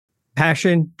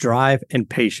Passion, drive, and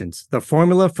patience. The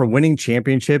formula for winning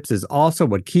championships is also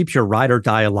what keeps your ride or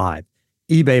die alive.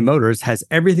 eBay Motors has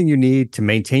everything you need to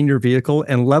maintain your vehicle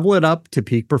and level it up to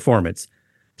peak performance.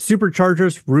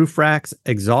 Superchargers, roof racks,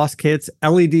 exhaust kits,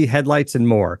 LED headlights, and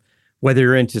more. Whether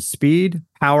you're into speed,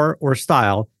 power, or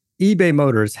style, eBay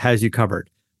Motors has you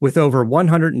covered. With over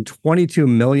 122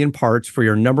 million parts for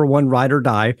your number one ride or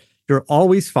die, you'll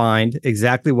always find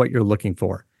exactly what you're looking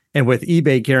for. And with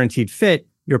eBay Guaranteed Fit,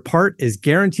 your part is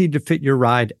guaranteed to fit your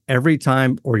ride every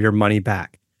time or your money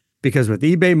back. Because with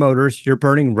eBay Motors, you're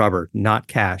burning rubber, not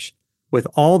cash. With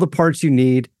all the parts you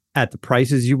need at the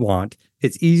prices you want,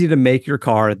 it's easy to make your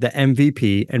car the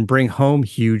MVP and bring home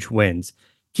huge wins.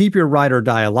 Keep your ride or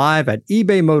die alive at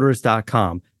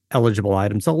ebaymotors.com. Eligible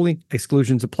items only.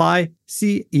 Exclusions apply.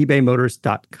 See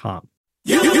ebaymotors.com.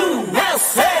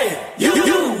 USA!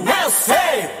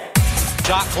 USA!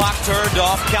 Shot clock turned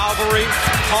off. Calvary.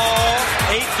 Hall.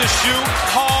 8 to shoot.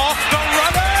 Hall. The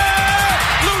runner!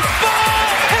 Loose ball!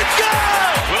 It's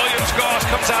good! Williams Goss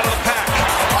comes out of the pack.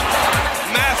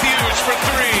 Matthews for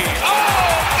 3.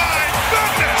 Oh, my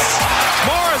goodness!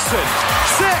 Morrison.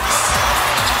 6.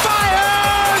 Fires!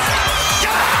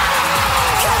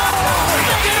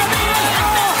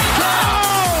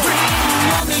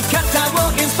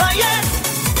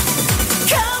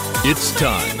 It's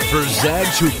time for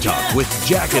Zags Hoop Talk with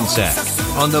Jack and Zach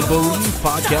on the Believe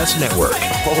Podcast Network.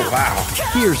 Oh, wow.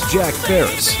 Here's Jack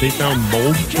Ferris. They found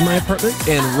mold in my apartment.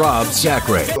 And Rob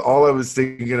Zachary. All I was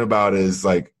thinking about is,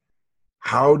 like,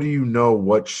 how do you know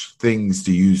which things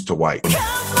to use to wipe?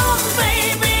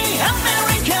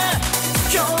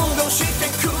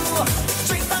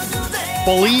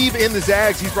 Believe in the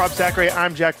Zags. He's Rob Zachary.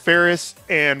 I'm Jack Ferris.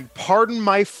 And pardon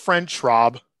my French,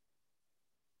 Rob.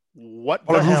 What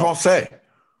the hell?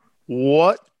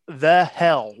 What the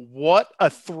hell? What a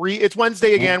 3. It's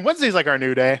Wednesday again. Wednesday's like our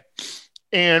new day.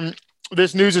 And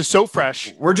this news is so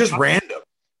fresh. We're just random.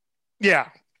 Yeah.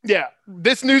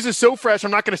 This news is so fresh.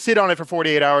 I'm not going to sit on it for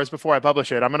 48 hours before I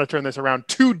publish it. I'm going to turn this around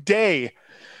today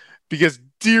because,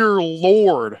 dear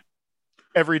Lord,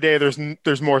 every day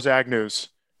there's more Zag news.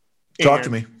 Talk to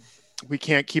me. We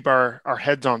can't keep our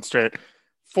heads on straight.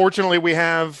 Fortunately, we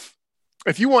have,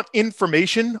 if you want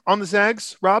information on the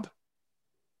Zags, Rob,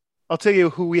 I'll tell you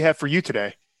who we have for you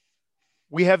today.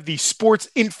 We have the sports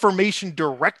information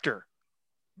director,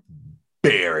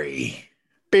 Barry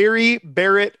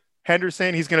Barrett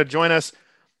Henderson. He's going to join us.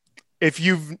 If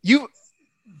you've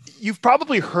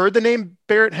probably heard the name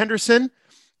Barrett Henderson,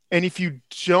 and if you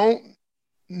don't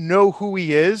know who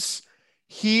he is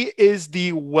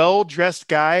the well-dressed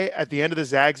guy at the end of the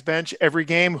Zags bench every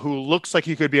game who looks like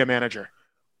he could be a manager.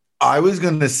 I was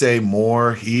going to say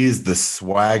more. He is the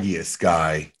swaggiest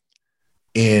guy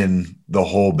in the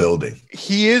whole building.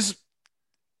 He is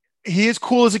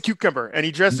cool as a cucumber, and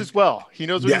he dresses well. He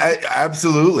knows what he's doing.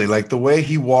 Absolutely. Like the way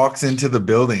he walks into the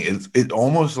building, it's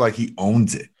almost like he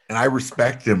owns it. And I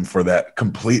respect him for that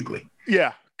completely.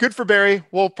 Yeah. Good for Barry.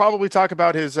 We'll probably talk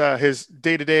about his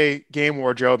day-to-day game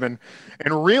wardrobe and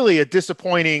really a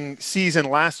disappointing season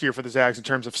last year for the Zags in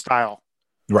terms of style.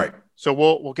 Right. So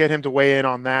we'll get him to weigh in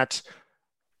on that.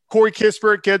 Corey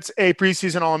Kispert gets a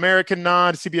preseason All-American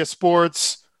nod, CBS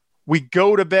Sports. We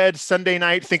go to bed Sunday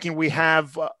night thinking we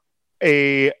have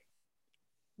a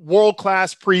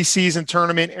world-class preseason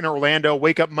tournament in Orlando.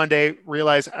 Wake up Monday,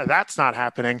 realize that's not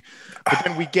happening. But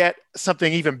then we get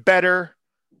something even better.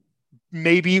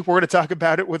 Maybe we're going to talk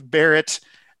about it with Barrett.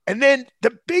 And then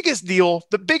the biggest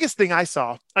thing I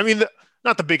saw, I mean,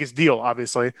 not the biggest deal,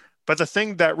 obviously, but the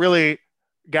thing that really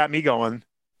got me going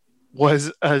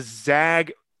was a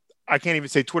Zag, I can't even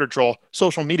say Twitter troll,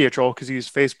 social media troll, because he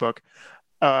used Facebook,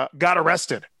 got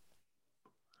arrested.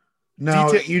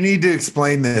 No, you need to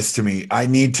explain this to me. I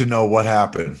need to know what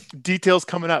happened. Details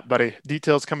coming up, buddy.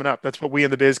 Details coming up. That's what we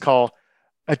in the biz call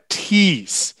a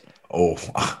tease. Oh,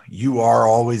 you are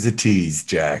always a tease,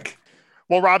 Jack.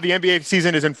 Well, Rob, the NBA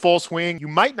season is in full swing. You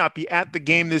might not be at the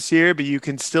game this year, but you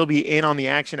can still be in on the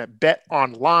action at Bet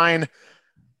Online.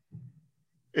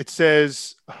 It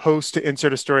says host to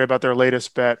insert a story about their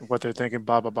latest bet, what they're thinking,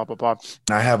 blah, blah, blah, blah, blah.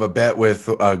 I have a bet with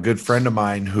a good friend of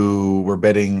mine who we're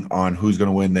betting on who's going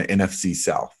to win the NFC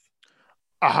South.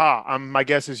 Aha. My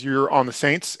guess is you're on the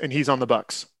Saints and he's on the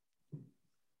Bucks.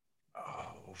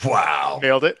 Oh, wow.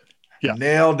 Nailed it. Yeah.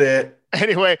 Nailed it.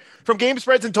 Anyway, from game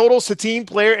spreads and totals to team,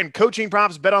 player, and coaching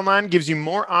props, BetOnline gives you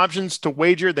more options to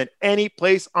wager than any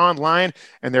place online.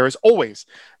 And there is always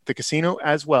the casino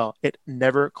as well. It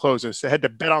never closes. So head to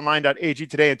betonline.ag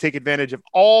today and take advantage of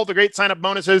all the great sign-up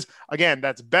bonuses. Again,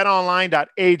 that's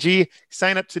betonline.ag.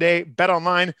 Sign up today.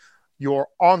 BetOnline, your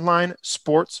online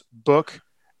sports book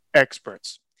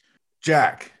experts.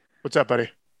 Jack. What's up, buddy?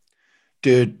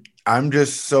 Dude, I'm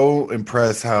just so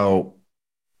impressed how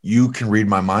you can read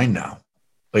my mind now.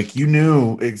 Like, you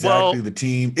knew exactly the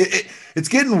team. It's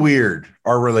getting weird,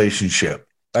 our relationship.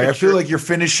 Like, I feel like you're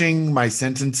finishing my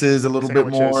sentences a little bit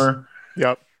more.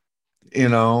 Yep. You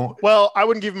know? Well, I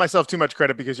wouldn't give myself too much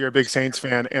credit because you're a big Saints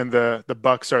fan and the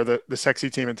Bucks are the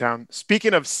sexy team in town.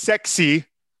 Speaking of sexy.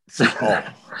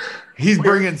 He's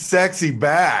bringing sexy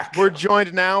back. We're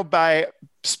joined now by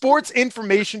Sports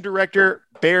Information Director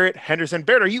Barrett Henderson.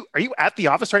 Barrett, are you at the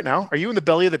office right now? Are you in the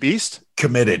belly of the beast?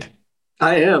 Committed.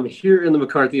 I am here in the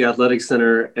McCarthy Athletic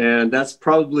Center, and that's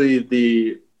probably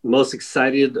the most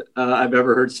excited I've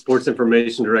ever heard Sports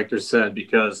Information Director said,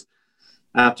 because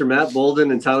after Matt Bolden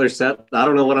and Tyler Seth, I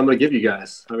don't know what I'm going to give you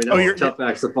guys. I mean, that's tough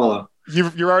acts to follow.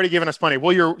 You're already giving us plenty.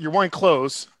 Well, you're wearing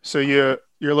clothes, so you're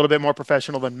a little bit more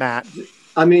professional than Matt.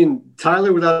 I mean,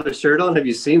 Tyler without a shirt on, have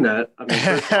you seen that? I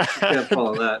mean, you can't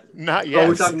follow that. Not yet. Oh,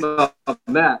 we're talking about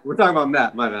Matt. We're talking about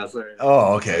Matt. My bad. Sorry.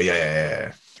 Oh, okay.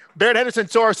 Yeah. Barrett Henderson.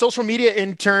 So our social media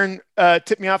intern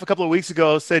tipped me off a couple of weeks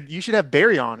ago, said you should have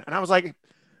Barry on. And I was like,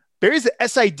 Barry's the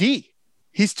SID.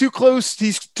 He's too close.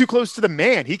 He's too close to the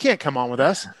man. He can't come on with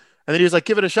us. And then he was like,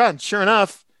 give it a shot. And sure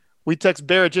enough, we text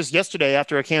Barrett just yesterday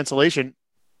after a cancellation,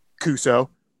 Cuso.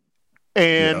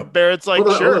 And Barrett's like,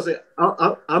 sure.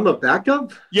 I'm a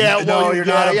backup? Yeah. Well, no, you're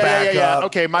not a backup. Yeah.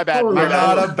 Okay, my bad. You're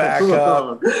not a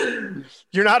backup.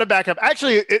 You're not a backup.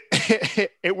 Actually,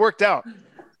 it worked out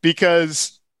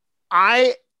because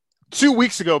 2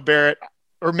 weeks ago, Barrett,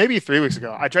 or maybe 3 weeks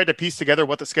ago, I tried to piece together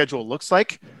what the schedule looks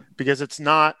like because it's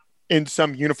not in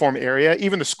some uniform area.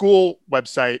 Even the school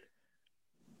website,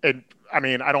 I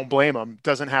mean, I don't blame them,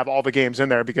 doesn't have all the games in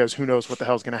there because who knows what the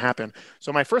hell is going to happen.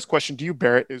 So my first question to you,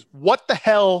 Barrett, is what the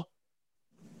hell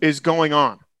is going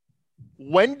on?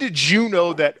 When did you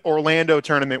know that Orlando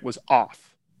tournament was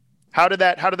off? How did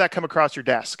that come across your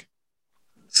desk?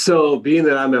 So being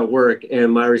that I'm at work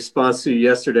and my response to you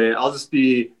yesterday, I'll just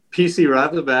be PC right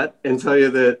off the bat and tell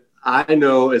you that I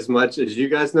know as much as you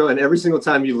guys know. And every single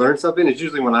time you learn something, it's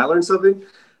usually when I learn something.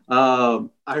 I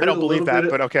don't believe that,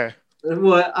 but okay.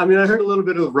 Well, I mean, I heard a little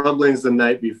bit of rumblings the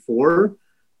night before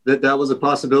that was a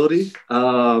possibility.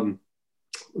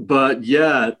 But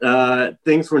yeah,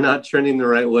 things were not trending the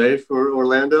right way for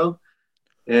Orlando.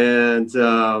 And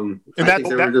what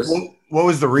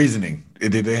was the reasoning?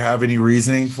 Did they have any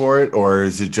reasoning for it? Or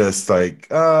is it just like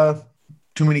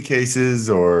too many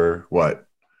cases or what?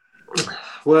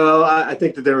 Well, I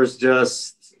think that there was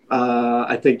just,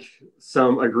 I think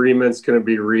some agreements going to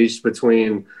be reached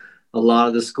between a lot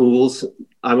of the schools.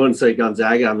 I wouldn't say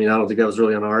Gonzaga. I mean, I don't think that was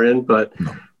really on our end, but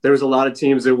there was a lot of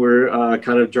teams that were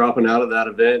kind of dropping out of that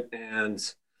event. And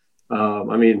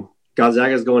I mean,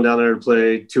 Gonzaga is going down there to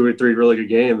play 2 or 3 really good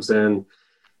games. And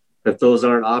if those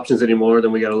aren't options anymore,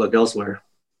 then we got to look elsewhere.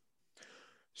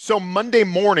 So Monday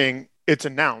morning, it's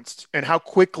announced. And how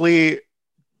quickly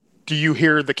do you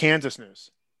hear the Kansas news,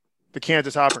 the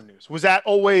Kansas Auburn news? Was that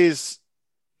always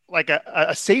like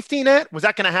a safety net? Was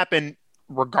that going to happen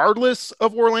regardless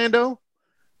of Orlando?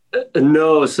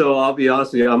 No. So I'll be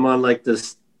honest with you. I'm on like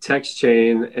this text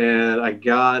chain and I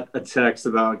got a text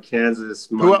about Kansas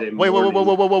Monday morning.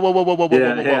 Whoa.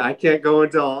 Yeah, I can't go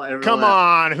into all. Come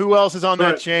on. Who else is on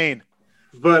that chain?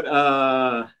 But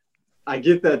I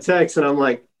get that text and I'm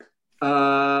like,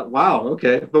 wow,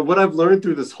 okay. But what I've learned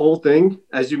through this whole thing,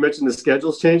 as you mentioned, the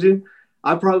schedule's changing.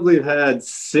 I probably have had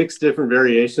 6 different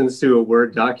variations to a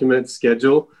Word document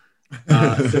schedule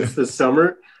since the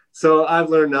summer. So I've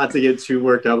learned not to get too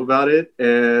worked up about it.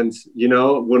 And, you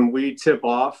know, when we tip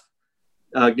off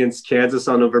against Kansas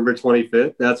on November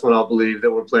 25th, that's when I'll believe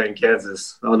that we're playing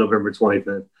Kansas on November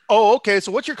 25th. Oh, okay.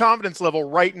 So what's your confidence level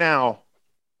right now?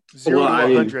 0 to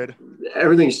 100.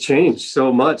 Everything's changed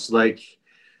so much. Like,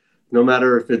 no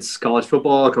matter if it's college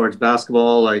football, college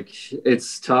basketball, like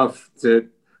it's tough to,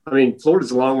 I mean,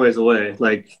 Florida's a long ways away,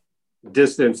 like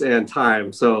distance and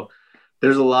time. So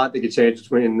there's a lot that could change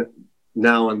between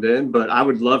now and then, but I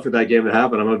would love for that game to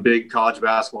happen. I'm a big college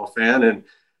basketball fan, and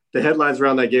the headlines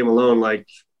around that game alone, like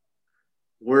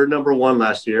we're number 1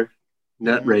 last year,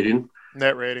 net rating.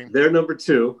 They're number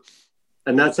 2,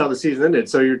 and that's how the season ended.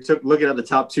 So you're looking at the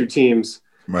top 2 teams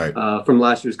from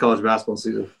last year's college basketball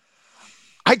season.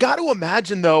 I got to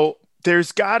imagine, though,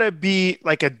 there's got to be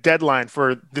like a deadline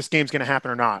for this game's going to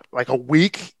happen or not. Like a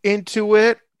week into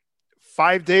it,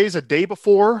 5 days, a day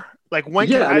before. Like when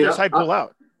can either side pull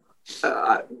out?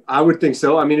 I would think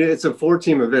so. I mean, it's a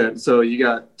 4-team event, so you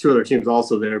got 2 other teams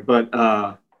also there. But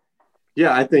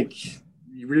yeah, I think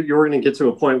you're going to get to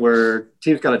a point where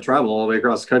teams got to travel all the way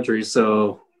across the country.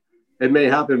 So it may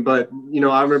happen. But,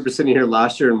 I remember sitting here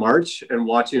last year in March and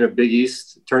watching a Big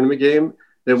East tournament game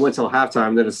that went till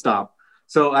halftime, then it stopped.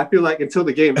 So I feel like until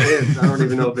the game ends, I don't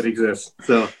even know if it exists.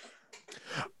 So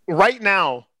right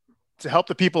now, to help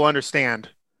the people understand,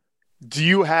 do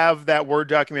you have that Word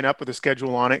document up with the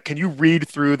schedule on it? Can you read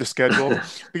through the schedule?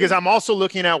 Because I'm also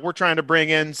looking at, we're trying to bring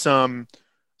in some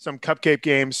cupcake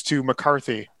games to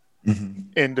McCarthy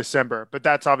in December, but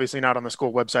that's obviously not on the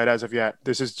school website as of yet.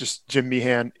 This is just Jim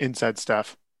Meehan inside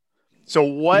stuff. So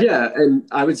what? Yeah, and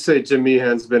I would say Jim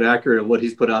Meehan's been accurate in what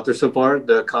he's put out there so far,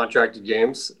 the contracted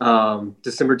games.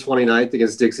 December 29th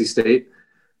against Dixie State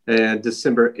and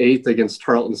December 8th against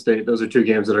Tarleton State. Those are 2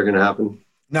 games that are going to happen.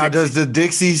 Now, does the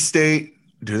Dixie State,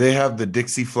 do they have the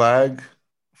Dixie flag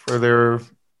for their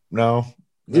 – no?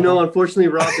 Unfortunately,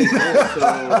 Rob,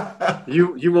 so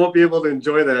you won't be able to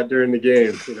enjoy that during the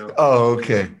game. Oh,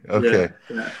 okay.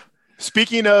 Yeah.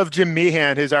 Speaking of Jim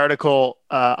Meehan, his article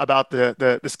about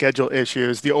the schedule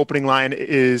issues, the opening line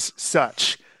is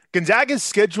such. Gonzaga's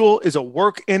schedule is a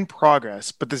work in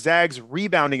progress, but the Zags'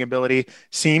 rebounding ability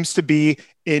seems to be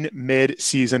in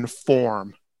mid-season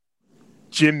form.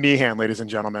 Jim Meehan, ladies and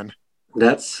gentlemen.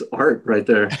 That's art right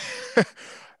there.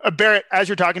 Barrett, as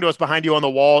you're talking to us, behind you on the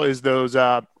wall is those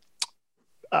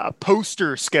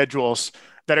poster schedules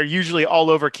that are usually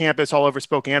all over campus, all over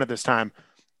Spokane at this time.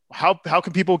 How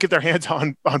can people get their hands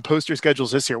on poster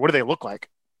schedules this year? What do they look like?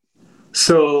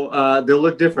 So they'll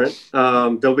look different.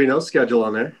 There'll be no schedule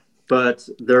on there, but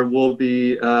there will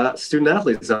be student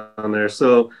athletes on there.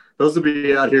 So those will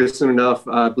be out here soon enough.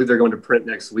 I believe they're going to print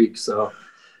next week. So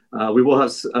we will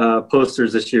have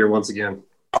posters this year once again.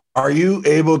 Are you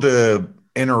able to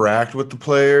interact with the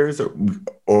players,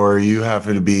 or you have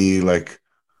to be like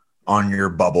on your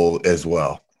bubble as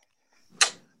well?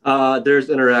 There's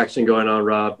interaction going on,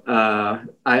 Rob.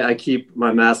 I keep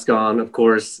my mask on, of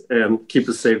course, and keep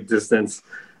a safe distance.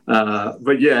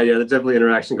 But yeah, there's definitely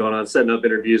interaction going on, setting up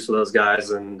interviews for those guys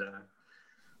and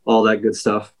all that good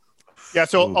stuff. Yeah,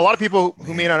 so a lot of people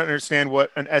who may not understand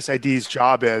what an SID's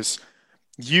job is,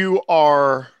 you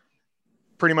are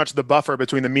pretty much the buffer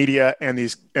between the media and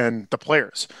the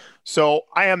players. So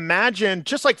I imagine,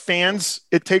 just like fans,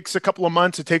 it takes a couple of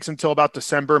months. It takes until about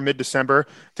December, mid-December.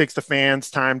 It takes the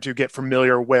fans time to get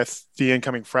familiar with the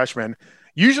incoming freshmen.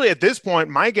 Usually at this point,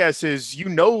 my guess is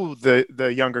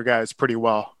the younger guys pretty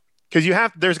well,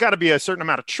 because there's got to be a certain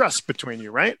amount of trust between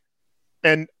you, right?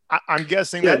 And I'm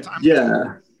guessing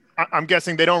I'm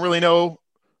guessing they don't really know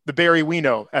the Barry we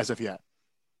know as of yet.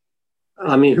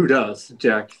 I mean, who does,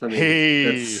 Jack? I mean,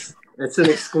 it's an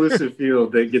exclusive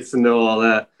field that gets to know all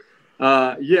that.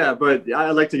 But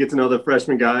I like to get to know the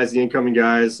freshman guys, the incoming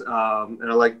guys, and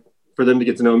I like for them to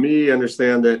get to know me,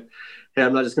 understand that, hey,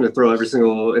 I'm not just going to throw every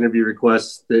single interview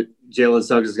request that Jalen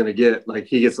Suggs is going to get. Like,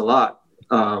 he gets a lot.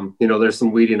 There's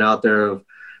some weeding out there of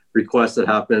requests that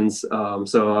happens.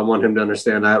 So I want him to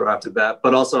understand that right off the bat.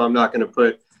 But also, I'm not going to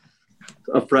put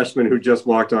a freshman who just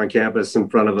walked on campus in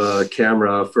front of a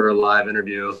camera for a live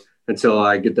interview until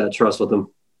I get that trust with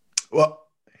them. Well,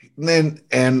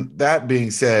 and that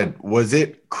being said, was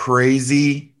it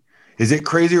crazy? Is it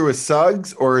crazier with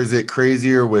Suggs or is it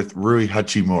crazier with Rui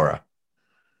Hachimura?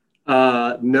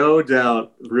 No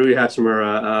doubt, Rui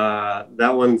Hachimura.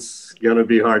 That one's going to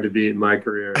be hard to beat in my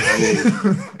career. I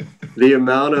mean, the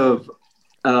amount of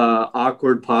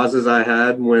awkward pauses I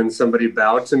had when somebody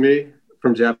bowed to me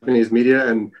from Japanese media,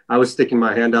 and I was sticking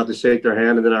my hand out to shake their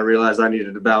hand, and then I realized I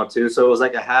needed to bow too. So it was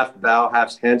like a half bow,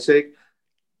 half handshake.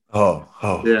 Oh,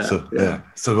 yeah.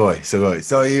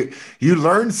 So you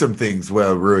learned some things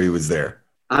while Rui was there.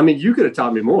 I mean, you could have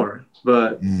taught me more,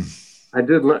 but I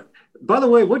did learn. By the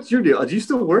way, what's your deal? Do you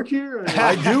still work here?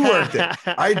 I do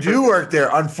work there.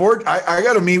 Unfortunately, I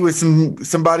got to meet with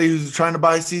somebody who's trying to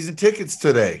buy season tickets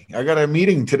today. I got a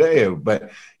meeting today,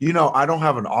 but I don't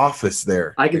have an office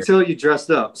there. I can tell you dressed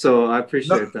up, so I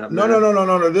appreciate that.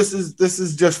 No. This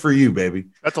is just for you, baby.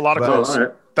 That's a lot of clothes.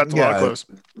 Right. That's a lot of clothes.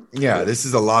 Yeah, this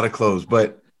is a lot of clothes,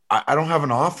 but I don't have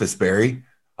an office, Barry.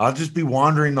 I'll just be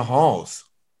wandering the halls.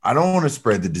 I don't want to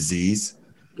spread the disease.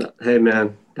 Hey,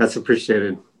 man, that's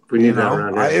appreciated. We need that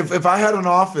around here. If I had an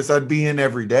office, I'd be in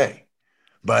every day,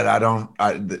 but I don't.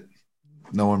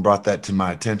 No one brought that to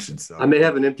my attention. So I may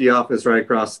have an empty office right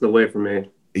across the way from me.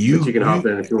 You can hop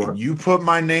in if you want. You put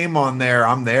my name on there,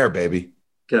 I'm there, baby.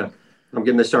 Okay, I'm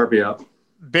getting the Sharpie out.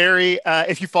 Barry,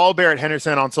 if you follow Barrett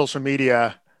Henderson on social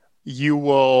media, you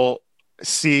will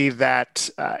see that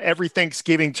every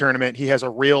Thanksgiving tournament he has a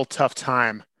real tough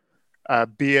time,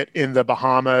 be it in the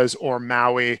Bahamas or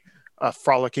Maui.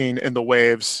 Frolicking in the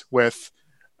waves with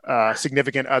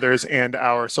significant others and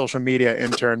our social media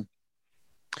intern.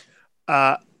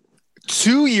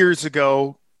 2 years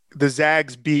ago, the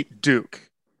Zags beat Duke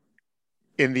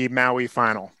in the Maui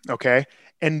final. Okay.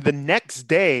 And the next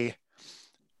day,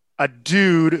 a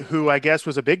dude who I guess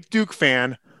was a big Duke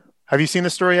fan. Have you seen the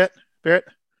story yet, Barrett?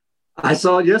 I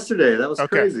saw it yesterday. That was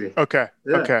Okay. crazy. Okay.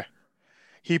 Yeah. Okay.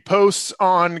 He posts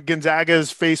on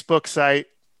Gonzaga's Facebook site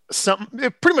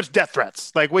pretty much death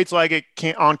threats. Like, wait till I get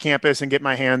on campus and get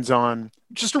my hands on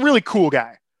just a really cool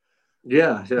guy.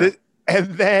 Yeah. Yeah.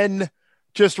 And then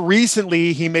just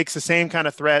recently, he makes the same kind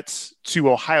of threats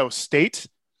to Ohio State.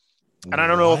 And I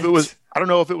don't know if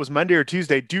it was Monday or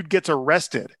Tuesday. Dude gets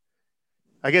arrested.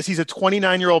 I guess he's a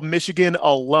 29-year-old Michigan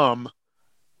alum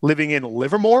living in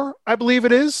Livermore, I believe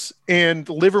it is. And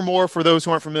Livermore, for those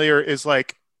who aren't familiar, is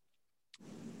like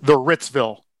the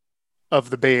Ritzville of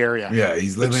the Bay Area. Yeah,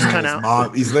 he's living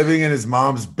in his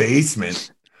mom's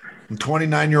basement.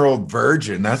 29-year-old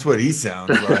virgin. That's what he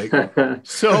sounds like.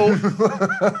 So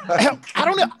I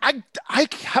don't know. I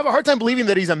have a hard time believing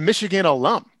that he's a Michigan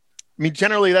alum. I mean,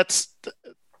 generally that's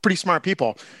pretty smart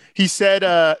people. He said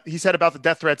about the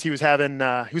death threats he was having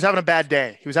a bad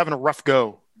day. He was having a rough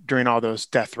go during all those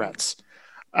death threats.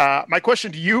 My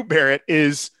question to you, Barrett,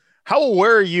 is how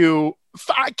aware are you?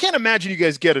 I can't imagine you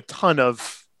guys get a ton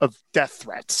of death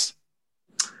threats.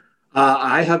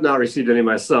 I have not received any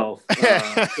myself.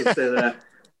 To say that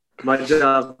my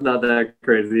job's not that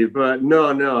crazy, but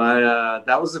no.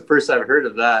 That was the first I've heard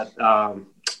of that.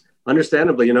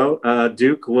 Understandably,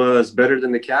 Duke was better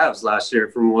than the Cavs last year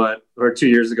 2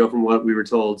 years ago from what we were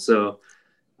told. So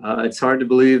it's hard to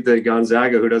believe that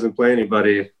Gonzaga, who doesn't play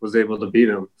anybody, was able to beat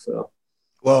them. So,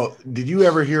 well, did you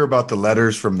ever hear about the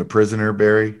letters from the prisoner,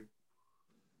 Barry?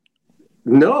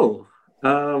 No.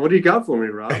 What do you got for me,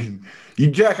 Rob?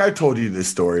 Jack, I told you this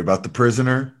story about the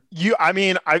prisoner.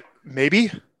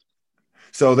 Maybe.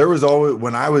 So there was always,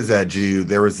 when I was at GU,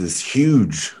 there was this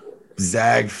huge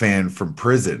Zag fan from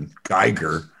prison,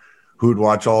 Geiger, who'd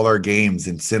watch all our games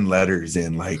and send letters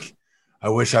in like, I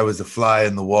wish I was a fly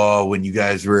in the wall when you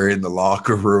guys were in the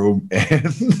locker room.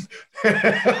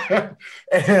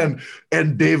 And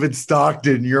David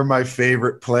Stockton, you're my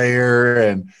favorite player.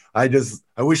 And I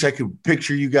wish I could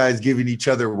picture you guys giving each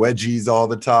other wedgies all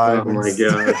the time. Oh my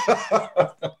God.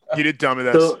 You did tell me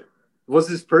that. So, was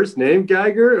his first name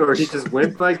Geiger, or he just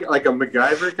went by like a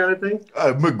MacGyver kind of thing?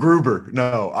 MacGruber.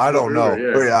 No, I don't know.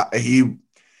 Yeah.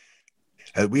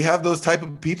 We have those type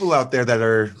of people out there that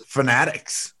are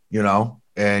fanatics,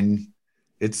 and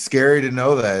it's scary to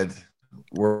know that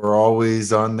we're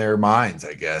always on their minds,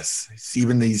 I guess. It's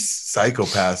even these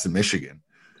psychopaths in Michigan.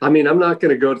 I mean, I'm not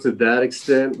going to go to that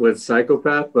extent with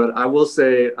psychopath, but I will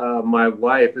say my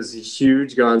wife is a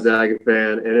huge Gonzaga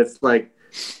fan, and it's like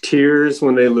tears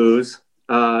when they lose.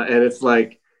 And it's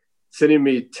like sending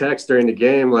me text during the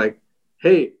game like,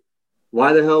 hey,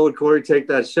 why the hell would Corey take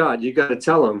that shot? You got to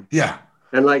tell him. Yeah.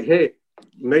 And like, hey,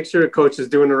 make sure coach is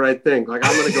doing the right thing. Like,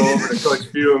 I'm going to go over to Coach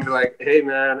Few and be like, hey,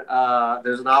 man,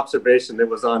 there's an observation that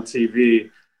was on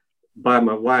TV by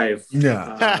my wife.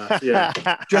 Yeah. Yeah.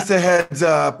 Just a heads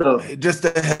up.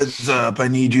 I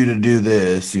need you to do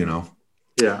this,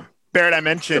 Yeah. Barrett, I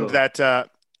mentioned that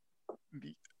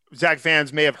Zag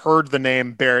fans may have heard the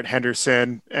name Barrett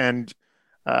Henderson. And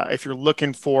if you're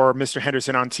looking for Mr.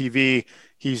 Henderson on TV,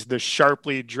 he's the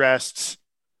sharply dressed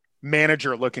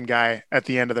manager-looking guy at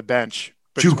the end of the bench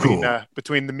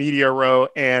between the media row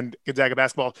and Gonzaga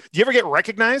basketball. Do you ever get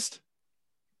recognized?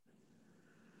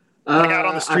 Out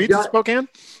on the streets of Spokane?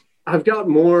 I've got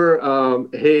more,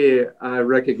 hey, I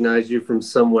recognize you from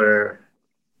somewhere.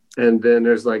 And then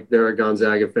there's like, they're a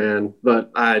Gonzaga fan.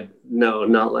 But no,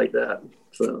 not like that.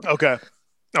 So Okay.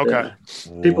 Yeah.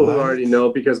 People who already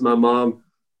know, because my mom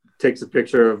takes a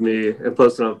picture of me and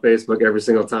posts it on Facebook every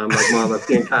single time. Like, Mom, I'm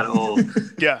getting kind of old.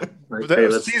 Yeah. Like, hey,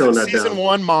 let's tone that season down.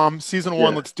 one, Mom. Season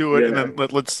one, let's do it. Yeah. And then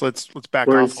let's back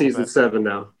We're off. in season 7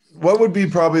 now. What would be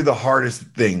probably the hardest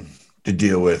thing to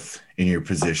deal with in your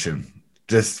position?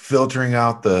 Just filtering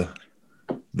out the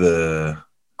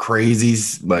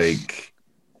crazies, like,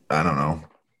 I don't know,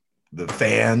 the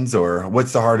fans, or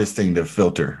what's the hardest thing to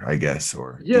filter, I guess?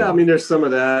 Or yeah, I mean, there's some of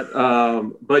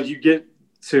that, but you get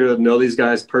to know these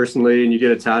guys personally, and you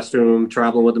get attached to them,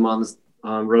 traveling with them on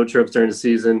road trips during the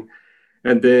season,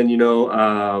 and then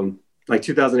like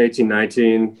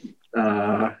 2018-19,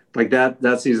 like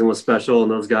that season was special,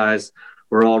 and those guys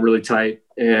were all really tight,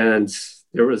 and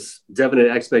there was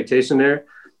definite expectation there,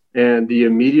 and the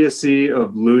immediacy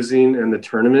of losing in the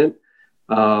tournament.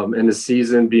 And the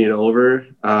season being over,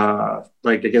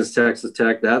 like against Texas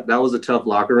Tech, that was a tough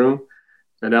locker room,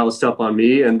 and that was tough on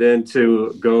me. And then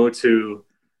to go to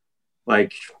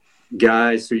like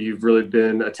guys who you've really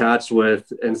been attached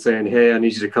with and saying, hey, I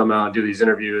need you to come out and do these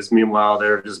interviews. Meanwhile,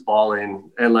 they're just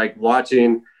bawling. And like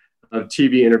watching a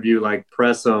TV interview, like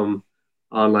press them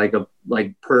on like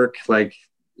Perk, like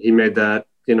he made that,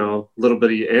 little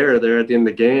bitty error there at the end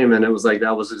of the game. And it was like,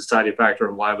 that was a deciding factor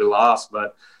of why we lost.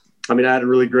 But I mean, I had a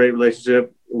really great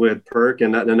relationship with Perk,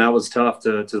 and that was tough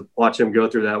to watch him go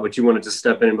through that, which you wanted to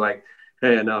step in and be like,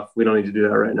 hey, enough. We don't need to do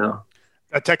that right now.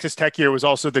 That Texas Tech year was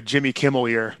also the Jimmy Kimmel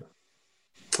year.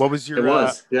 What was your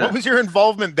yeah. What was your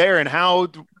involvement there, and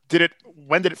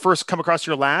when did it first come across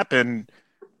your lap, and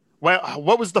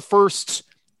what was the first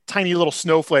tiny little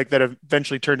snowflake that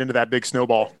eventually turned into that big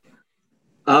snowball?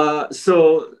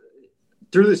 So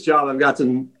through this job, I've got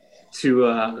to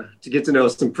get to know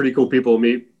some pretty cool people,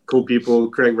 meet cool people.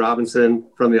 Craig Robinson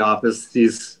from The Office,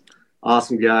 he's an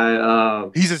awesome guy.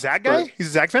 He's a Zag guy? He's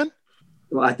a Zag fan?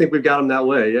 Well, I think we've got him that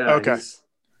way. Yeah. Okay.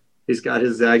 He's got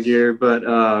his Zag gear, but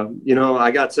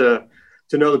I got to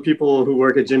know the people who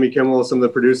work at Jimmy Kimmel, some of the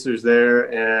producers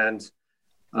there, and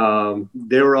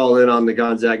they were all in on the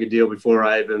Gonzaga deal before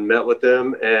I even met with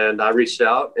them. And I reached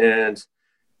out and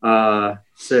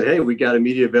said, hey, we got a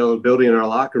media availability in our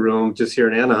locker room just here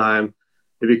in Anaheim.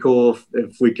 It'd be cool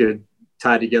if we could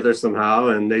tie together somehow.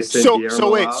 And they said,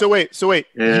 so wait.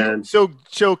 And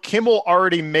so Kimmel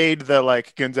already made the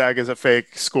like Gonzaga's a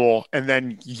fake school, and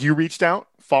then you reached out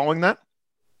following that?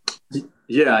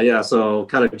 Yeah. So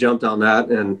kind of jumped on that,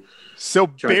 and so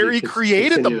Barry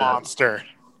created the monster.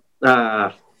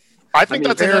 I think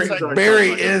Barry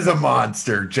is a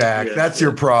monster, Jack. Yeah, that's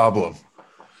your problem.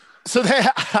 So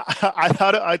I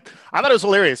thought it was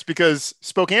hilarious because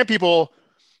Spokane people,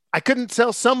 I couldn't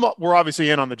tell. Some were obviously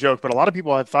in on the joke, but a lot of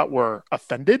people I thought were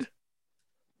offended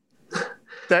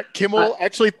that Kimmel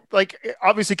actually, like,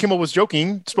 obviously Kimmel was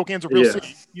joking. Spokane's a real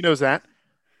city. He knows that.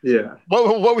 Yeah.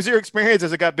 What was your experience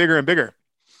as it got bigger and bigger?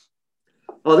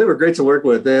 Oh, they were great to work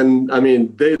with. And I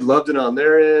mean, they loved it on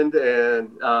their end.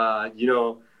 And,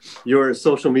 your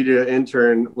social media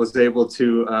intern was able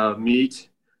to meet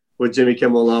with Jimmy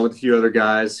Kimmel along with a few other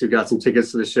guys who got some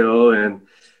tickets to the show. And,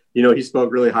 he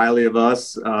spoke really highly of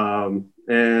us.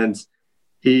 And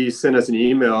he sent us an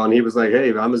email and he was like,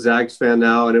 hey, I'm a Zags fan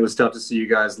now. And it was tough to see you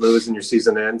guys lose in your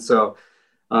season end. So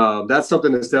that's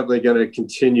something that's definitely going to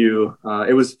continue.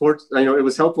 It was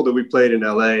helpful that we played in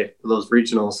LA for those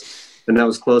regionals, and that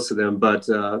was close to them. But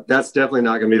that's definitely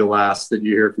not going to be the last that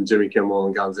you hear from Jimmy Kimmel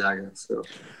and Gonzaga. So,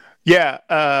 yeah,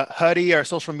 Huddy, our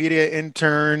social media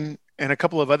intern, and a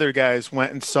couple of other guys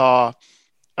went and saw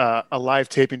a live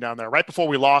taping down there right before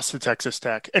we lost to Texas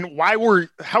Tech. And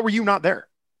how were you not there?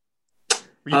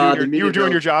 You were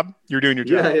doing your job. You were doing your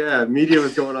job. Yeah. Media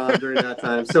was going on during that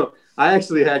time. So I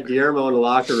actually had Guillermo in the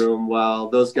locker room while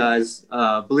those guys,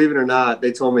 believe it or not,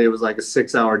 they told me it was like a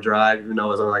 6-hour drive, even though it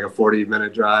was only like a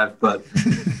 40-minute drive. But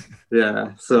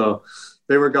yeah, so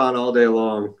they were gone all day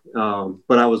long.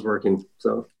 But I was working.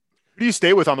 So who do you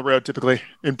stay with on the road typically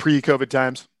in pre-COVID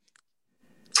times?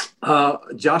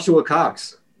 Joshua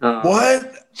Cox.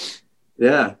 What?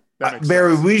 Yeah.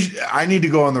 Barry, I need to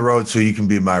go on the road so you can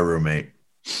be my roommate.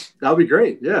 That would be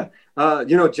great. Yeah.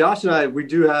 Josh and I, we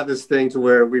do have this thing to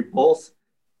where we both,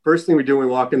 first thing we do when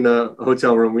we walk in the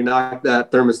hotel room, we knock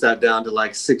that thermostat down to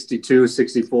like 62,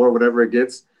 64, whatever it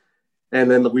gets. And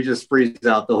then we just freeze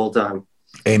out the whole time.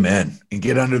 Amen. And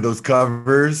get under those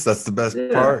covers. That's the best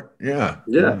part. Yeah.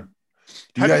 Yeah.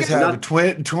 Do you guys have a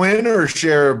twin or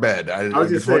share a bed? I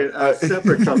was just saying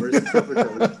separate covers.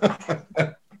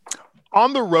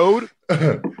 On the road,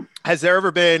 has there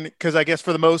ever been, because I guess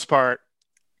for the most part,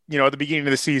 at the beginning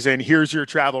of the season, here's your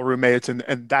travel roommates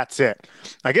and that's it.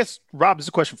 I guess, Rob, this is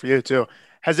a question for you too.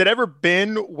 Has it ever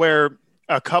been where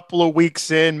a couple of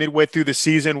weeks in, midway through the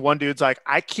season, one dude's like,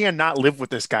 I cannot live with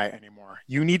this guy anymore.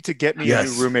 You need to get me a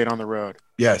new roommate on the road.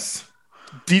 Yes.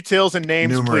 Details and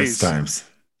names, numerous please. Times.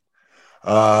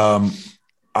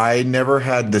 I never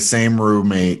had the same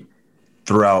roommate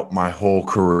throughout my whole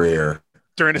career.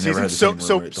 During the season.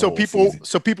 So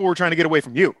people were trying to get away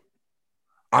from you.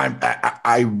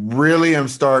 I really am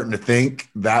starting to think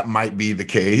that might be the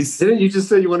case. Didn't you just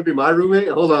say you want to be my roommate?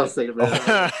 Hold on a second, man.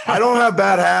 I don't have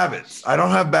bad habits.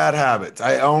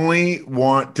 I only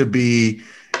want to be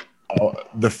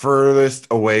the furthest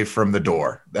away from the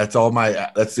door. That's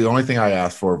the only thing I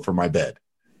ask for my bed.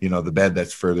 The bed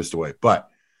that's furthest away. But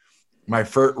my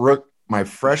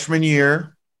freshman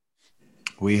year,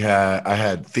 I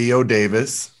had Theo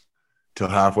Davis till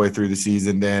halfway through the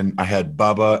season. Then I had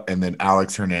Bubba and then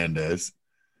Alex Hernandez.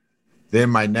 Then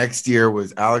my next year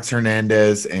was Alex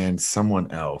Hernandez and someone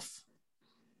else.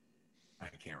 I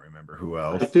can't remember who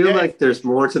else. I feel like there's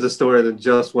more to the story than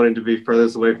just wanting to be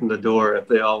furthest away from the door if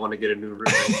they all want to get a new room.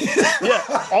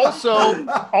 Yeah.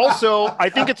 Also, I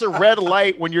think it's a red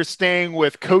light when you're staying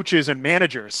with coaches and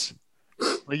managers.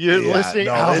 Like you're listening.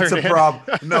 No, it's a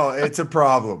problem. No, it's a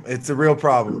problem. It's a real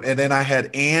problem. And then I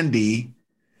had Andy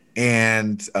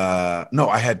and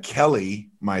I had Kelly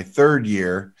my third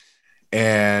year,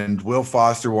 and Will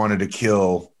Foster wanted to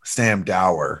kill Sam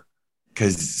Dower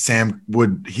because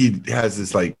he has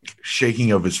this like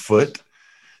shaking of his foot.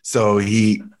 So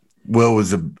Will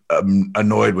was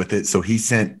annoyed with it. So he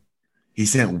sent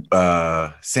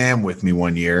Sam with me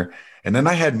one year. And then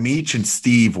I had Meech and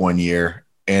Steve one year.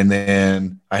 And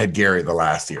then I had Gary the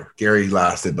last year. Gary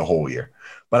lasted the whole year.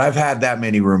 But I've had that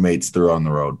many roommates through on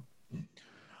the road.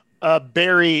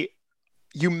 Barry,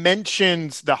 you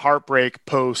mentioned the heartbreak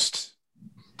post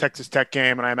Texas Tech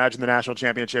game, and I imagine the national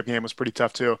championship game was pretty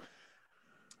tough too.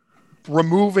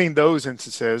 Removing those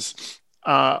instances,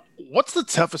 what's the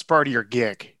toughest part of your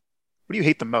gig? What do you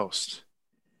hate the most?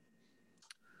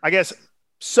 I guess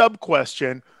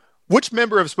sub-question, which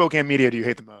member of Spokane Media do you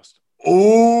hate the most?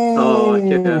 Oh, I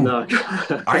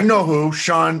can't. I know who.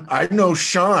 Sean. I know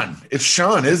Sean. It's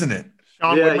Sean, isn't it?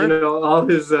 Sean yeah, Whitmer? all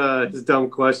his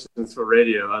dumb questions for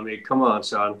radio. I mean, come on,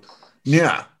 Sean.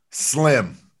 Yeah,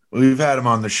 Slim. We've had him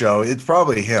on the show. It's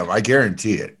probably him. I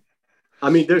guarantee it. I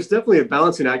mean, there's definitely a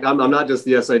balancing act. I'm not just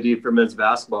the SID for men's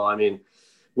basketball. I mean,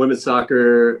 women's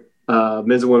soccer,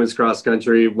 men's and women's cross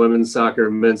country, women's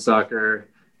soccer, men's soccer,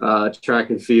 track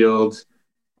and field,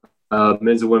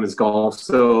 men's and women's golf.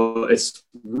 So it's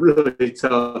really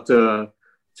tough to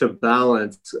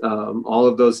balance all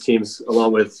of those teams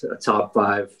along with a top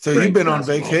five. So you've been on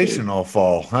vacation all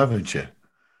fall, haven't you?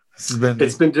 It's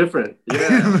been different.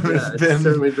 Yeah, it's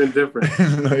certainly been different.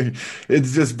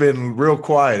 It's just been real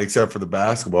quiet except for the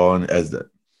basketball and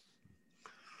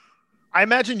I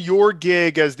imagine your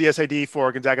gig as the SID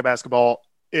for Gonzaga basketball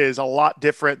is a lot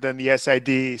different than the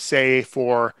SID, say,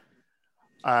 for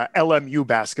LMU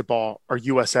basketball or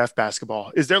USF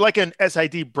basketball. Is there like an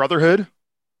SID brotherhood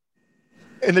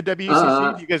in the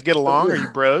WCC? Do you guys get along? Are you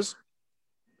bros?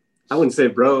 I wouldn't say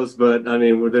bros, but I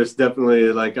mean, there's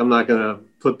definitely like, I'm not going to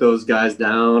put those guys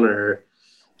down or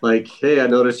like, hey, I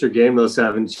noticed your game notes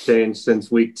haven't changed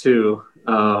since week 2.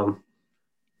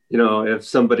 If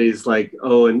somebody's like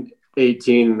 0-18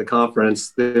 in the conference,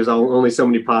 there's only so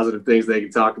many positive things they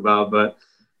can talk about, but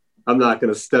I'm not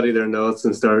going to study their notes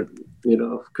and start,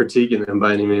 critiquing them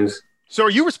by any means. So are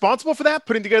you responsible for that,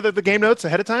 putting together the game notes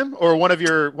ahead of time, or one of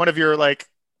your like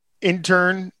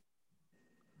intern?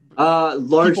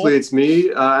 Largely people? It's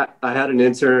me. I had an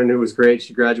intern who was great.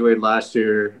 She graduated last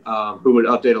year, who would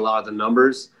update a lot of the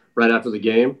numbers right after the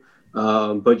game.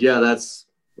 But yeah, that's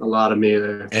a lot of me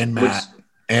there. And Matt.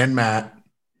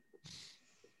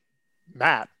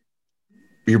 Matt.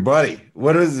 Your buddy.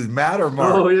 What is it, Matt or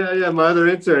Mark? Oh, yeah, my other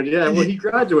intern. Yeah, well, he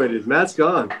graduated. Matt's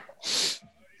gone.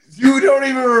 You don't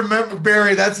even remember,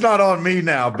 Barry. That's not on me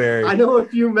now, Barry. I know a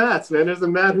few Matts, man. There's a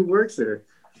Matt who works there.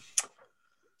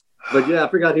 But yeah, I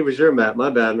forgot he was your Matt. My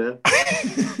bad, man.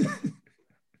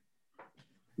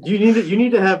 You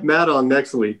need to have Matt on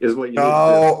next week is what you need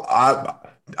to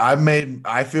do.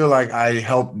 I feel like I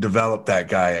helped develop that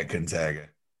guy at Gonzaga.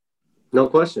 No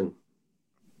question.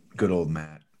 Good old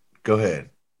Matt. Go ahead.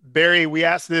 Barry, we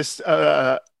asked this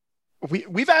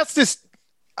we've asked this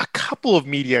a couple of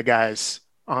media guys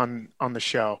on the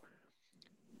show.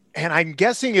 And I'm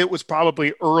guessing it was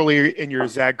probably early in your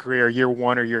Zag career, year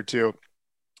 1 or year 2.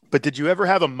 But did you ever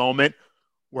have a moment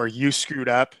where you screwed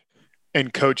up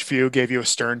and Coach Few gave you a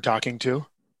stern talking to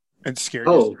and scared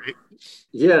you straight?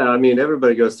 Yeah, I mean,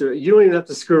 everybody goes through it. You don't even have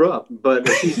to screw up, but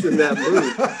if he's in that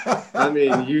mood, I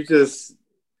mean,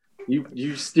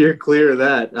 you steer clear of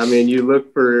that. I mean, you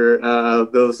look for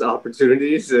those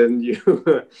opportunities and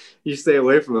you stay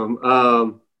away from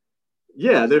them.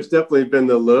 Yeah, there's definitely been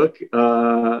the look.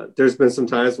 There's been some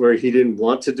times where he didn't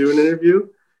want to do an interview.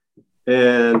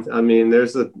 And I mean,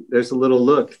 there's a little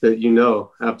look that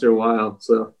after a while.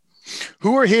 So,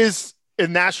 who are his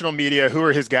in national media? Who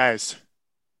are his guys?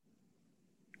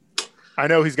 I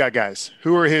know he's got guys.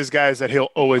 Who are his guys that he'll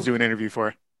always do an interview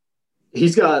for?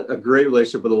 He's got a great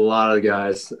relationship with a lot of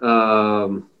guys.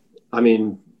 I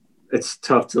mean, it's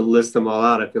tough to list them all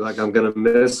out. I feel like I'm going to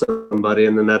miss somebody,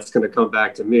 and then that's going to come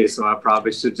back to me. So I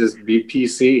probably should just be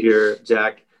PC here,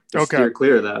 Jack, to steer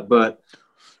clear of that. But.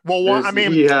 Well,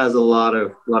 he has a lot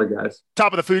of guys.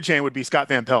 Top of the food chain would be Scott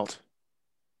Van Pelt,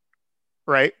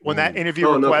 right? When that interview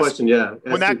request, no question, yeah.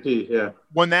 SVP,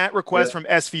 when that request from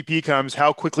SVP comes,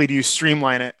 how quickly do you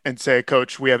streamline it and say,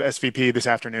 Coach, we have SVP this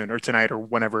afternoon or tonight or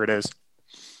whenever it is?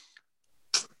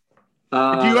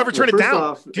 Do you ever turn it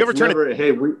down? Do you ever turn it?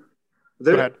 Hey,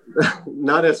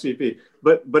 not SVP,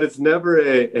 but it's never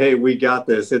a, hey, we got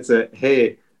this. It's a,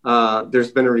 hey,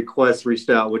 there's been a request reached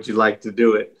out. Would you like to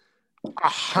do it?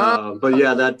 But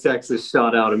yeah, that text is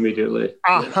shot out immediately.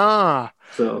 Yeah.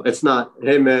 So it's not,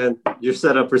 hey man, you're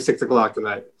set up for 6:00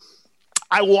 tonight.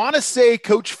 I want to say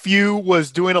Coach Few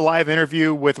was doing a live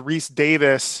interview with Reese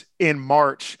Davis in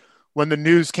March when the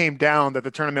news came down that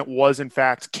the tournament was in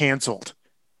fact canceled.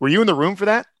 Were you in the room for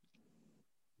that?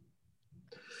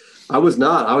 I was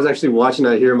not. I was actually watching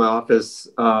that here in my office.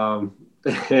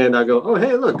 And I go, oh,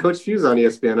 hey, look, Coach Few's on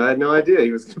ESPN. I had no idea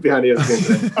he was going to be on ESPN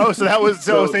today. So that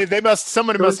was,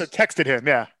 someone must have texted him.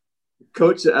 Yeah.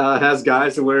 Coach has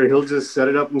guys to where he'll just set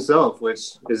it up himself, which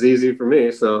is easy for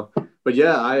me. So, but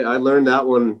yeah, I learned that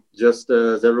one just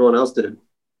as everyone else did.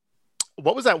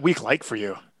 What was that week like for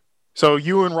you? So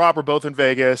you and Rob were both in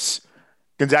Vegas.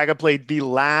 Gonzaga played the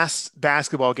last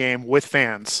basketball game with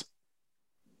fans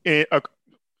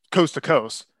coast to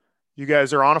coast. You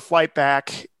guys are on a flight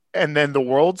back, and then the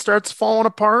world starts falling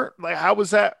apart. Like, how was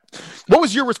that? What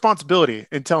was your responsibility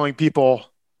in telling people,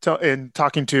 in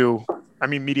talking to,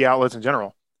 media outlets in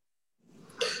general?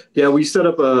 Yeah, we set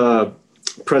up a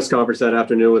press conference that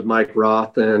afternoon with Mike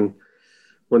Roth, and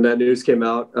when that news came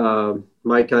out,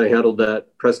 Mike kind of handled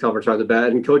that press conference right at the bat.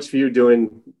 And Coach Few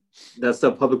doing that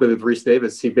stuff publicly with Reese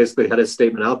Davis, he basically had his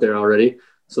statement out there already.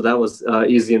 So that was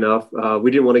easy enough.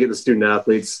 We didn't want to get the student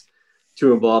athletes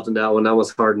too involved in that one. That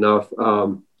was hard enough.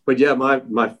 But yeah,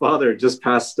 my father just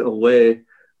passed away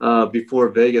before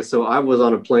Vegas. So I was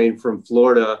on a plane from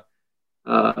Florida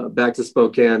back to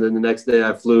Spokane. And the next day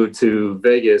I flew to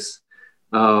Vegas.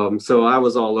 So I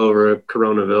was all over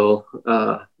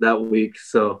Coronaville that week.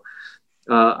 So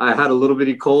I had a little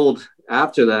bitty cold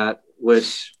after that,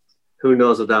 which who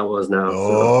knows what that was now.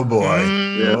 Oh, so. Boy.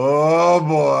 Yeah. Oh,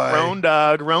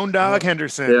 boy. Roan Dog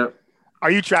Henderson. Yeah.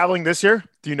 Are you traveling this year?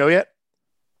 Do you know yet?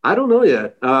 I don't know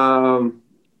yet.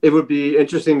 It would be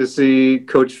interesting to see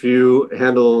Coach Few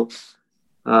handle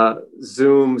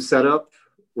Zoom setup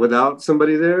without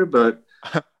somebody there, but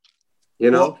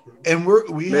Well, and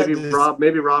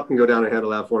maybe Rob can go down and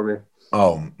handle that for me.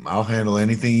 Oh, I'll handle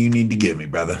anything you need to give me,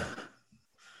 brother.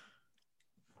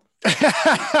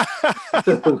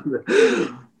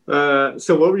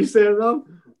 So what were you saying, Rob?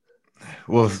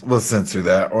 We'll censor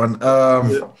that one.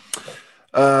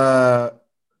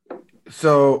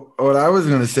 So what I was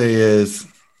going to say is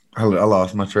I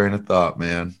lost my train of thought,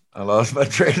 man.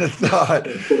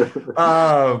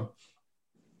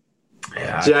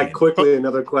 Jack, quickly,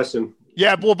 another question.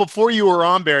 Yeah, well, before you were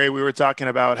on, Barry, we were talking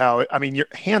about how, you're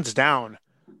hands down.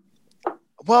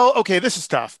 Well, okay, this is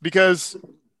tough because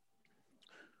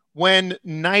when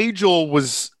Nigel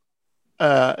was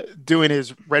doing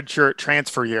his redshirt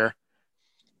transfer year,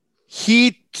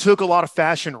 he took a lot of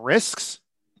fashion risks.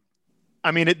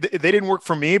 They didn't work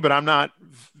for me, but I'm not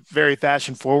very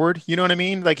fashion forward. You know what I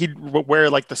mean? Like he'd wear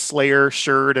like the Slayer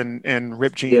shirt and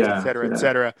ripped jeans, et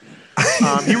cetera.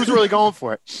 He was really going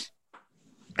for it.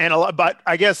 But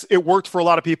I guess it worked for a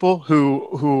lot of people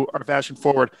who are fashion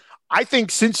forward. I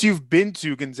think since you've been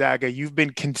to Gonzaga, you've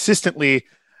been consistently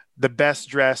the best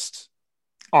dressed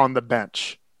on the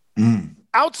bench.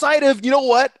 Outside of, you know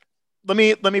what? Let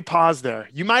me pause there.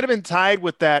 You might have been tied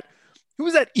with that. Who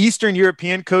was that Eastern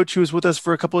European coach who was with us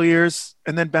for a couple of years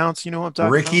and then bounced? You know what I'm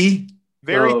talking Ricky?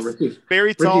 about?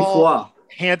 Very tall,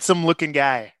 handsome looking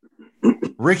guy.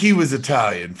 Ricky was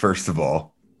Italian, first of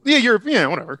all. Yeah, European,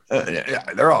 whatever. Yeah,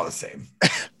 they're all the same.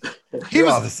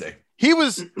 All the same. He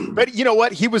was, but you know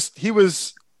what? He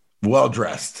was well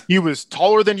dressed. He was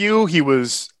taller than you. He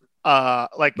was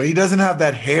but he doesn't have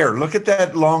that hair. Look at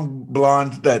that long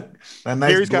blonde, that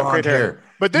nice blonde hair.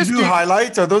 But this dude,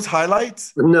 highlights? Are those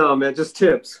highlights? No, man, just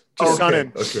tips.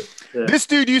 Okay. Yeah. This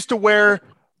dude used to wear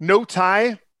no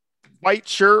tie, white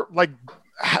shirt, like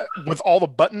with all the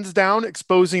buttons down,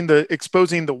 exposing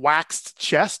the waxed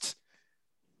chest.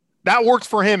 That works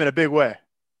for him in a big way.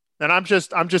 And I'm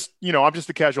just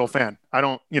a casual fan. I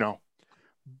don't,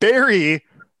 Barry,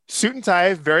 suit and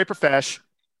tie, very profesh.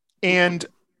 And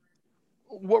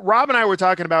what Rob and I were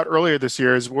talking about earlier this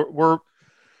year is we're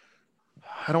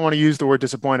I don't want to use the word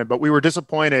disappointed, but we were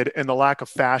disappointed in the lack of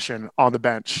fashion on the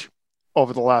bench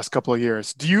over the last couple of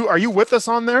years. Are you with us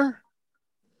on there?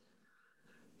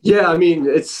 Yeah,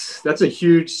 that's a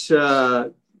huge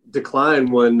decline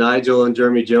when Nigel and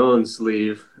Jeremy Jones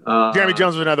leave. Jeremy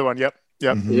Jones was another one. Yep.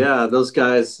 Mm-hmm. Yeah, those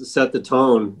guys set the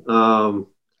tone.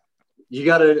 You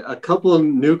got a couple of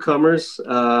newcomers.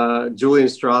 Julian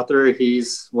Strother,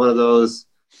 he's one of those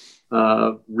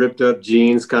ripped up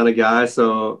jeans kind of guy,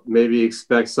 so maybe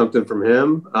expect something from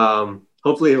him.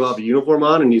 hopefully he'll have a uniform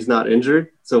on and he's not injured.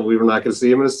 So we were not going to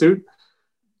see him in a suit.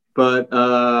 But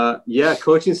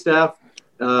coaching staff,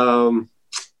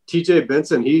 TJ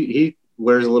Benson, he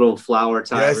wears a little flower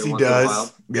tie. Yes, he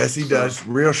does. Yes, he does.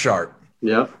 Real sharp.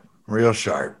 Yep. Real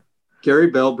sharp. Gary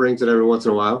Bell brings it every once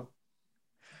in a while.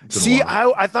 See,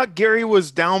 I thought Gary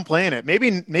was downplaying it.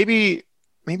 Maybe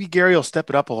Gary will step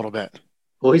it up a little bit.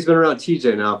 Well, he's been around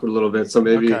TJ now for a little bit, so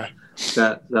maybe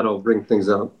that'll bring things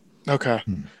up. Okay.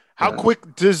 How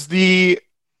quick does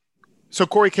so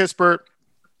Corey Kispert,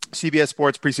 CBS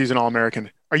Sports preseason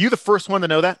All-American, are you the first one to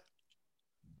know that?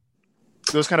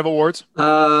 Those kind of awards?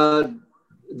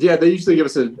 Yeah, they usually give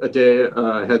us a day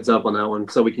heads up on that one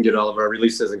so we can get all of our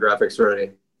releases and graphics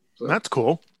ready. So, that's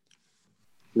cool.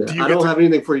 Yeah, I don't have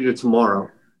anything for you tomorrow.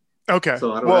 Okay.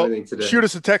 So I don't have anything today. Shoot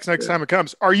us a text next time it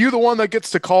comes. Are you the one that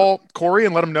gets to call Corey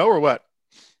and let him know or what?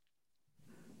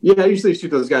 Yeah, I usually shoot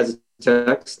those guys a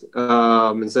text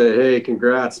and say, hey,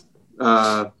 congrats.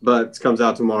 But it comes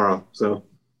out tomorrow. So.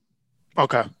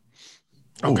 Okay.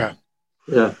 Okay.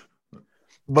 Yeah.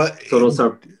 But so don't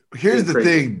start here's the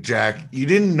thing, Jack. You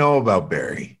didn't know about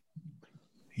Barry.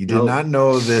 You did not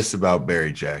know this about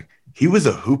Barry, Jack. He was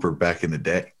a hooper back in the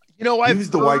day. You know, he was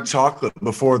the white chocolate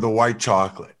before the white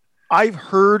chocolate. I've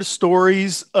heard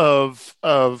stories of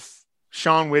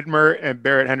Sean Widmer and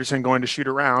Barrett Henderson going to shoot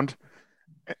around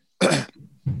and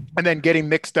then getting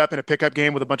mixed up in a pickup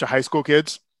game with a bunch of high school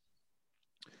kids.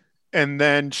 And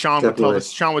then Sean would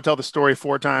tell the story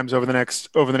 4 times over the next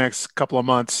couple of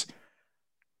months.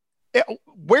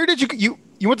 Where did you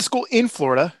went to school in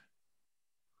Florida?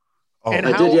 Oh, I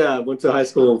did. Yeah, I went to high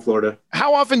school in Florida.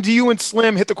 How often do you and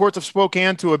Slim hit the courts of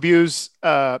Spokane to abuse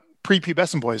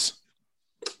prepubescent boys?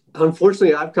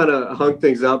 Unfortunately, I've kind of hung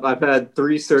things up. I've had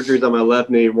 3 surgeries on my left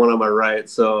knee, 1 on my right,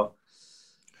 so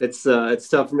it's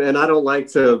tough for me. And I don't like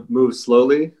to move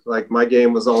slowly. Like my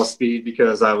game was all speed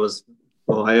because I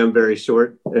am very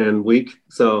short and weak.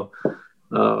 So.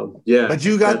 Yeah, but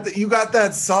you got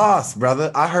that sauce,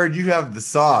 brother. I heard you have the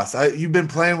sauce. You've been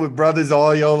playing with brothers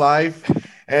all your life,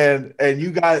 and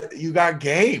you got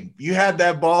game. You had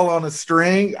that ball on a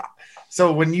string.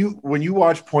 So when you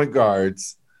watch point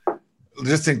guards,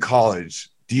 just in college,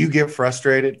 do you get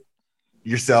frustrated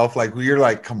yourself? Like you're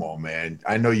like, come on, man.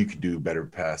 I know you could do better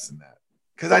pass than that.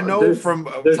 Because I know from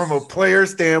a player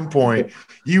standpoint,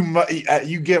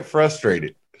 you get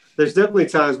frustrated. There's definitely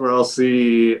times where I'll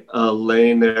see a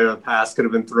lane there, a pass could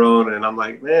have been thrown, and I'm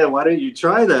like, man, why didn't you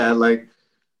try that? Like,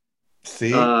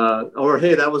 see, or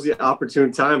hey, that was the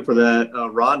opportune time for that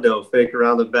rondo fake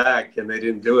around the back, and they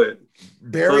didn't do it.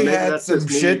 Barry had some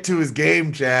shit to his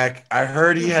game, Jack. I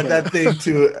heard he had that thing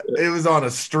it was on a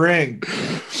string.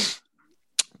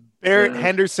 Barrett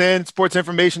Henderson, sports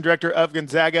information director of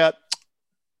Gonzaga.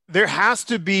 There has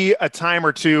to be a time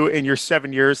or two in your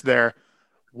 7 years there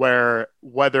where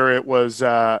whether it was,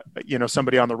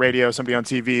 somebody on the radio, somebody on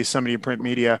TV, somebody in print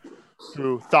media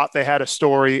who thought they had a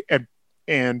story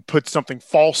and put something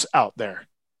false out there.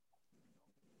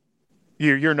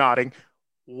 You're nodding.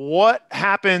 What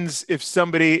happens if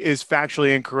somebody is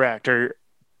factually incorrect? Or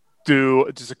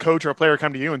does a coach or a player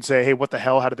come to you and say, hey, what the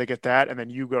hell? How did they get that? And then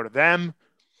you go to them.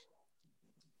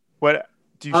 What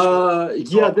do you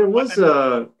there was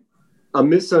a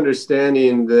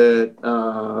misunderstanding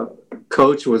that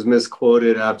coach was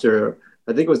misquoted after,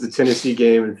 I think it was the Tennessee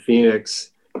game in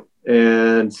Phoenix,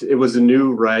 and it was a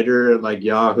new writer at like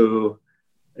Yahoo,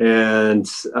 and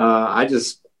I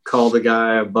just called the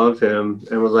guy above him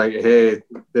and was like, hey,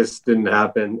 this didn't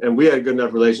happen. And we had a good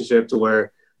enough relationship to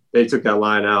where they took that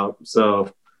line out.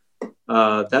 So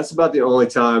that's about the only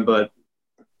time, but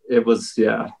it was,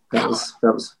 that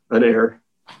was an error.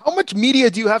 How much media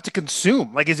do you have to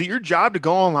consume? Like, is it your job to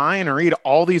go online and read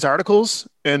all these articles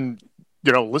and,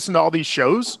 listen to all these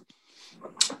shows?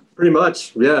 Pretty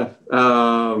much, yeah.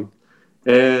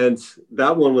 And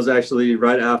that one was actually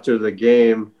right after the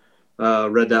game.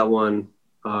 Read that one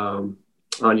on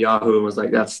Yahoo and was like,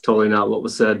 that's totally not what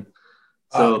was said.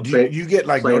 So do you get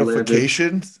like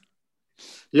notifications?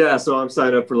 Yeah, so I'm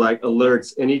signed up for like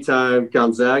alerts. Anytime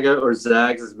Gonzaga or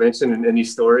Zags is mentioned in any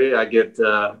story, I get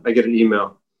an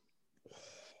email.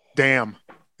 Damn.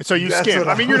 So you skim.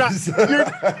 I mean, you're not.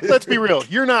 Let's be real.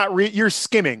 You're not. You're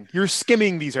skimming. You're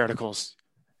skimming these articles.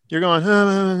 You're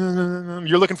going.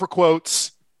 You're looking for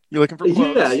quotes. You're looking for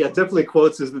quotes. Yeah, definitely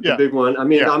quotes is the big one. I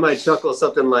mean, I might chuckle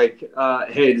something like,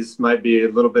 "Hey, this might be a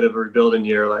little bit of a rebuilding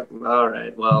year." Like, all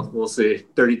right, well, we'll see.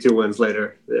 32 wins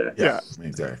later. Yeah,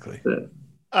 exactly.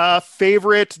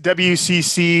 Favorite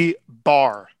WCC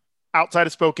bar outside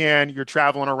of Spokane? You're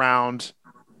traveling around.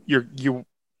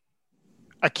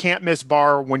 I can't miss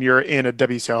bar when you're in a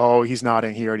WCC. Oh, he's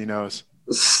nodding. He already knows.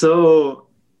 So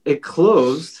it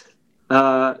closed.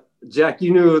 Jack,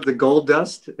 you knew the Gold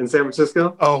Dust in San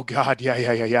Francisco? Oh, God.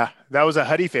 Yeah. That was a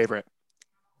Huddy favorite.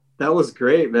 That was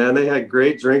great, man. They had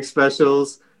great drink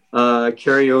specials,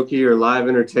 karaoke or live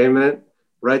entertainment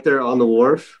right there on the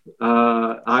wharf.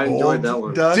 I enjoyed that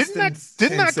one.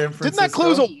 Didn't that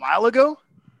close a while ago?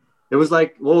 It was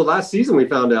like, well, last season we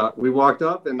found out. We walked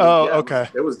up and okay.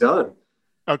 It was done.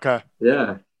 Okay.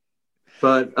 Yeah.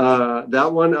 But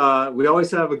that one, we always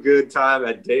have a good time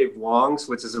at Dave Wong's,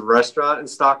 which is a restaurant in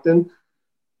Stockton.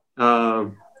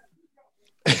 Probably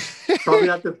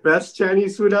not the best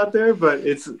Chinese food out there, but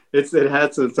it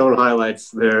has its own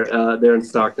highlights there in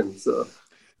Stockton. So,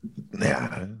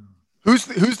 yeah. Who's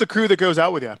the crew that goes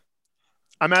out with you?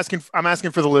 I'm asking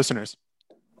for the listeners.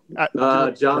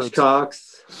 Josh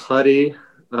Cox, Huddy,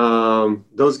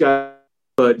 those guys.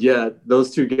 But yeah,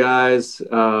 those two guys.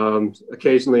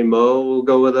 Occasionally, Mo will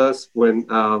go with us when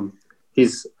he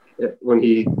is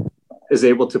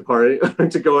able to party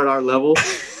to go at our level.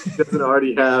 Doesn't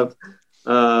already have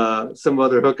some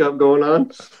other hookup going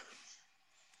on.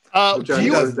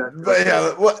 Change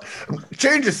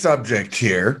the subject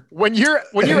here. When you're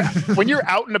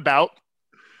out and about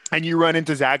and you run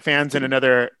into Zag fans in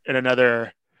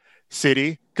another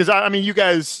city, because I mean, you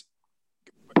guys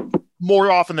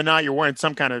more often than not you're wearing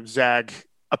some kind of Zag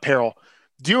apparel.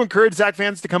 Do you encourage Zag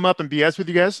fans to come up and BS with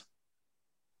you guys?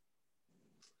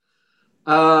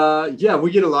 Yeah, we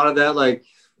get a lot of that. Like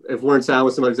if we're in town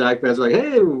with some of Zag fans, we're like,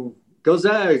 hey, go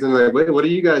Zags. And like, wait, what do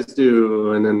you guys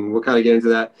do? And then we'll kind of get into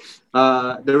that.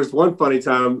 There was one funny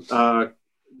time,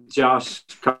 Josh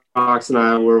Cox and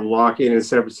I were walking in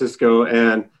San Francisco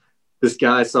and this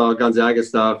guy saw Gonzaga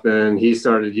stuff and he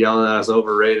started yelling at us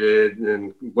overrated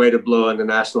and way to blow in the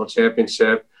national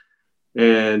championship.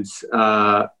 And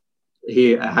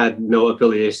he had no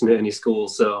affiliation to any school.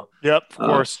 So, yep, of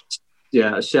course.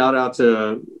 Yeah, shout out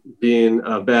to being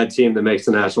a bad team that makes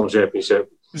the national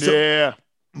championship. So yeah.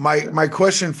 My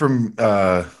question from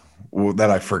that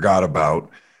I forgot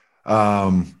about,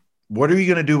 what are you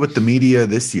going to do with the media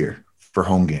this year for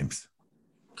home games?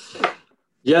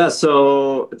 Yeah,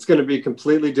 so it's going to be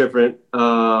completely different.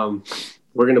 We're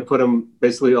going to put them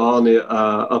basically all in the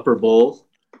upper bowl,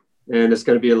 and it's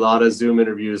going to be a lot of Zoom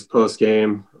interviews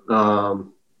post-game.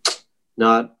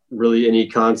 Not really any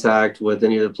contact with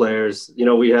any of the players. You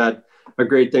know, we had a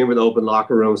great thing with open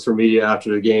locker rooms for media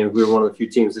after the game. We were one of the few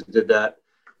teams that did that,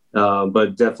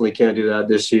 but definitely can't do that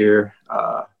this year.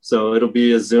 So it'll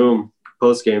be a Zoom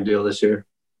post-game deal this year.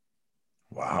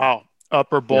 Wow.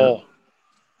 Upper bowl. Yeah.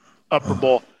 Upper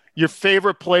bowl. Your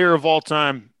favorite player of all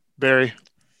time, Barry?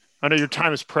 I know your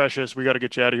time is precious. We got to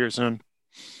get you out of here soon.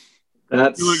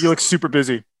 You look super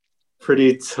busy.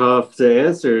 Pretty tough to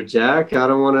answer, Jack. I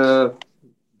don't want to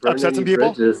upset some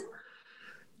people. Bridges.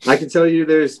 I can tell you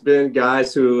there's been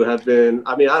guys who have been –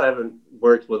 I mean, I haven't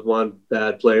worked with one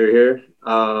bad player here,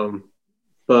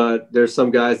 but there's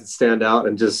some guys that stand out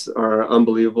and just are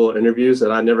unbelievable interviews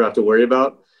that I never have to worry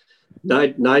about.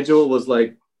 Nigel was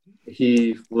like –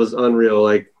 he was unreal.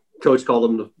 Like coach called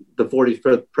him the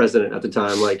 45th president at the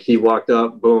time. Like he walked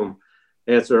up, boom,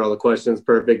 answered all the questions.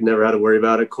 Perfect. Never had to worry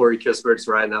about it. Corey Kispert's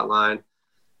right in that line.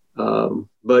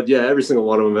 But yeah, every single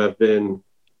one of them have been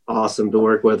awesome to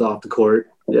work with off the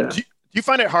court. Yeah. Do you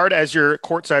find it hard as you're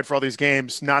courtside for all these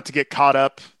games not to get caught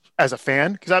up as a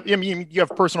fan? Because I mean, you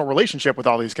have a personal relationship with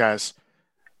all these guys.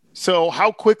 So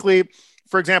how quickly,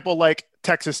 for example, like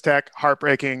Texas Tech,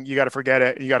 heartbreaking, you got to forget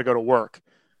it. You got to go to work.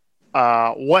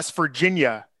 West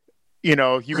Virginia, you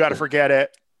know, you got to forget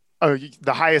it.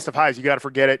 The highest of highs, you got to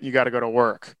forget it. You got to go to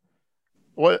work.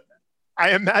 What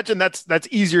I imagine that's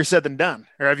easier said than done.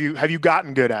 Or have you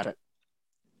gotten good at it?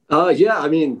 Yeah, I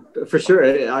mean, for sure.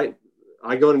 I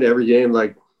go into every game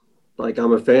like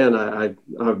I'm a fan.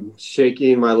 I'm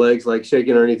shaking my legs, like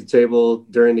shaking underneath the table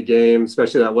during the game,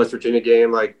 especially that West Virginia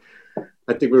game. Like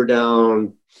I think we were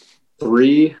down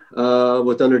 3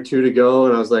 with under 2 to go,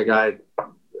 and I was like, I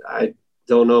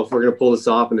don't know if we're going to pull this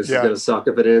off, and this is going to suck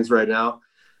if it ends right now.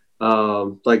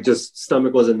 Like just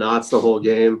stomach was in knots the whole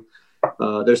game.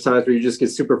 There's times where you just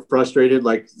get super frustrated.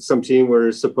 Like some team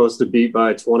we're supposed to beat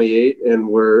by 28 and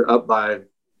we're up by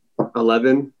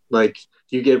 11. Like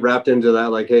you get wrapped into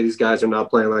that. Like, hey, these guys are not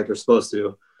playing like they're supposed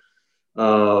to.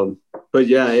 But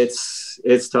yeah,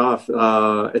 it's tough.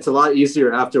 It's a lot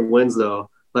easier after wins though.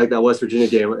 Like that West Virginia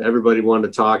game, everybody wanted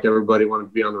to talk. Everybody wanted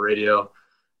to be on the radio.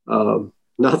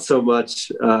 Not so much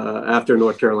after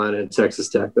North Carolina and Texas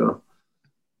Tech, though.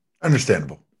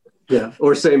 Understandable. Yeah,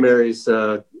 or St. Mary's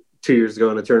 2 years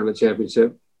ago in the tournament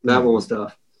championship. That one was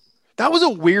tough. That was a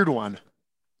weird one.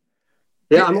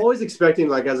 Yeah, I'm always expecting,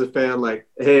 like, as a fan, like,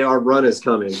 hey, our run is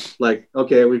coming. Like,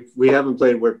 okay, we haven't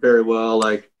played very well.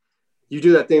 Like, you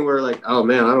do that thing where, like, oh,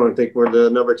 man, I don't think we're the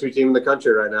number 2 team in the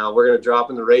country right now. We're going to drop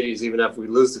in the ratings even after we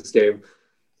lose this game.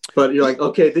 But you're like,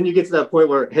 okay, then you get to that point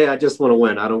where, hey, I just want to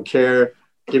win. I don't care.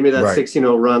 Give me that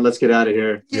 16-0 run. Let's get out of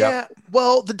here. Yeah.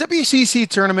 Well, the WCC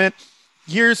tournament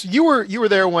years, you were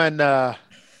there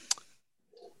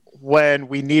when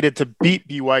we needed to beat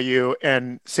BYU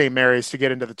and St. Mary's to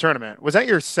get into the tournament. Was that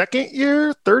your second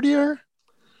year, third year?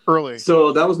 Early.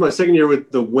 So that was my second year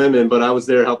with the women, but I was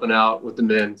there helping out with the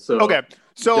men. So okay.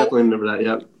 So definitely remember that.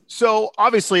 Yeah. So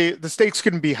obviously the stakes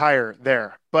couldn't be higher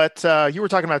there, but you were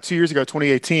talking about 2 years ago,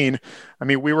 2018. I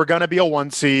mean, we were going to be a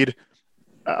 1 seed.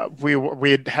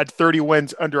 We had 30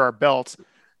 wins under our belts.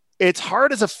 It's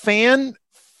hard as a fan.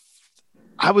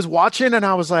 I was watching and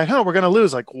I was like, we're going to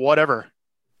lose, like, whatever.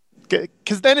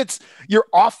 Because then you're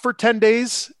off for 10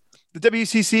 days. The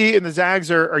WCC and the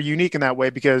Zags are unique in that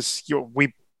way because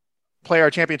we play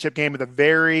our championship game at the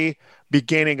very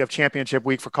beginning of championship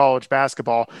week for college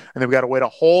basketball, and then we got to wait a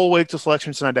whole week to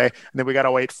Selection Sunday, and then we got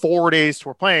to wait 4 days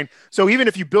till we're playing. So even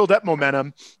if you build up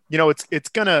momentum, it's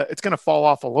gonna fall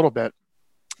off a little bit.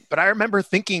 But I remember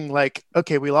thinking, like,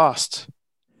 okay, we lost.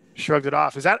 Shrugged it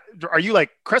off. Are you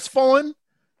like crestfallen?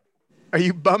 Are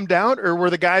you bummed out, or were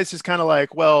the guys just kind of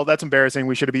like, well, that's embarrassing.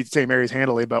 We should have beat St. Mary's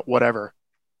handily, but whatever.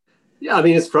 Yeah, I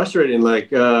mean, it's frustrating. Like,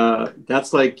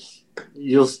 that's like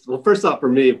well, first off, for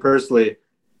me personally,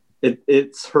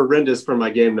 it's horrendous for my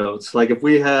game notes. Like, if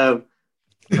we have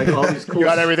like all these cool you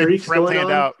got everything going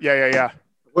on, out. Yeah.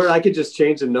 Where I could just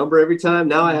change the number every time.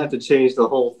 Now I have to change the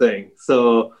whole thing.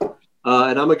 So,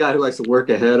 and I'm a guy who likes to work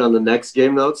ahead on the next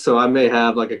game notes. So I may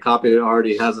have like a copy that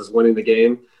already has us winning the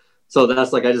game. So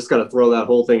that's like, I just got to throw that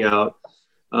whole thing out.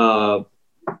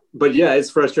 But yeah, it's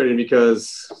frustrating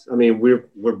because, I mean,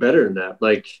 we're better than that.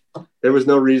 Like, there was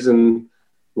no reason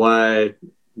why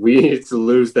we needed to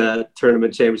lose that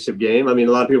tournament championship game. I mean,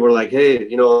 a lot of people were like,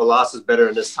 hey, a loss is better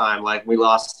in this time. Like, we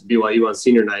lost to BYU on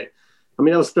senior night. I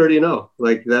mean, that was 30-0.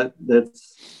 Like, that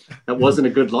wasn't a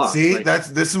good loss. See, like,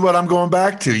 this is what I'm going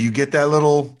back to. You get that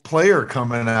little player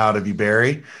coming out of you,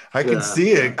 Barry. I can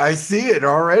see it. I see it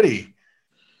already.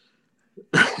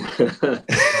 All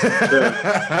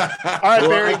right,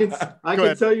 Barry. I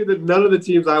can tell you that none of the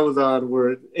teams I was on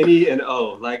were any and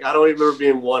O. Like, I don't even remember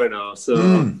being 1-0.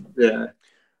 So yeah.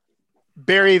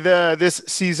 Barry, this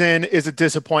season is a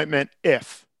disappointment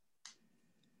if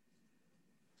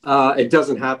it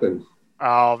doesn't happen.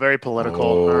 Oh, very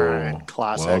political. All right,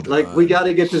 classic. Well, like, we got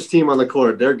to get this team on the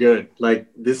court. They're good. Like,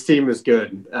 this team is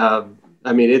good.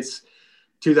 I mean, it's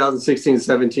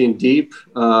 2016-17 deep.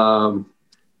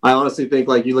 I honestly think,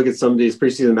 like, you look at some of these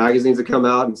preseason magazines that come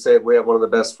out and say we have one of the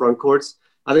best front courts.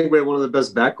 I think we have one of the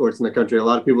best backcourts in the country. A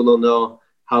lot of people don't know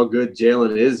how good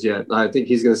Jalen is yet. I think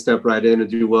he's going to step right in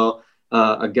and do well.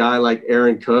 A guy like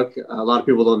Aaron Cook, a lot of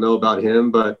people don't know about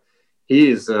him, but he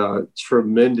is a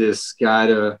tremendous guy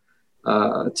to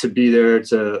be there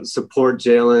to support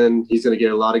Jalen. He's going to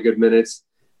get a lot of good minutes.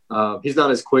 He's not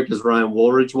as quick as Ryan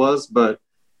Woolridge was, but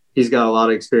he's got a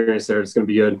lot of experience there. It's going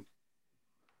to be good.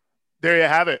 There you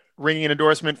have it. Ringing an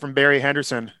endorsement from Barry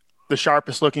Henderson, the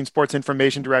sharpest looking sports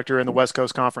information director in the West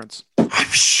Coast Conference.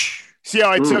 See how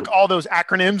I took all those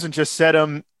acronyms and just said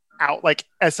them out like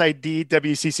SID,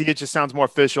 WCC. It just sounds more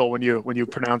official when you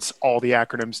pronounce all the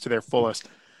acronyms to their fullest.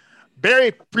 Barry,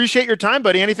 appreciate your time,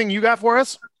 buddy. Anything you got for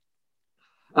us?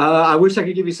 I wish I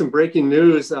could give you some breaking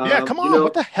news. Yeah, come on.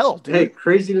 What the hell, dude? Hey,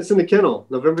 Craziness in the Kennel,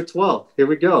 November 12th. Here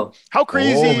we go. How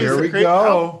crazy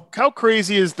go. How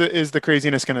crazy is the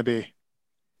craziness going to be?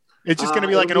 It's just going to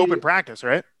be like an open practice,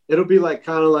 right? It'll be like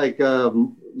kind of like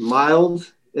mild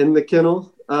in the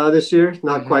kennel this year.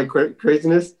 Not quite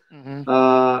craziness.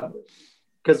 Because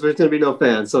there's going to be no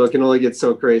fans, so it can only get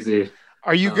so crazy.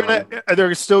 Are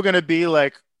there still going to be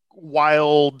like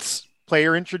wild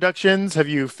player introductions? Have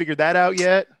you figured that out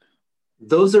yet?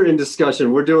 Those are in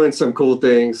discussion. We're doing some cool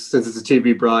things since it's a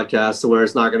TV broadcast, where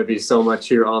it's not going to be so much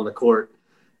here on the court,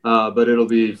 but it'll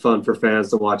be fun for fans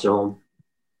to watch at home.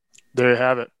 There you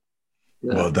have it.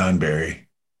 Yeah. Well done, Barry.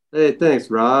 Hey, thanks,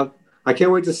 Rob. I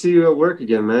can't wait to see you at work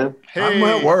again, man. Hey. I'm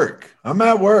at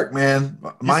work, man.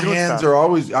 My hands are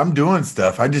always – I'm doing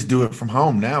stuff. I just do it from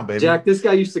home now, baby. Jack, this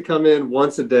guy used to come in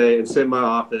once a day and sit in my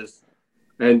office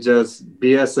and just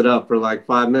BS it up for like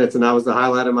 5 minutes, and that was the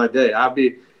highlight of my day. I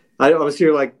was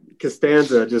here like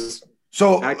Costanza, just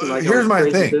acting like here's my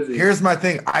thing. Busy. Here's my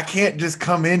thing. I can't just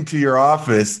come into your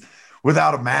office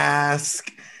without a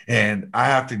mask, and I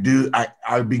have to do –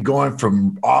 I'd be going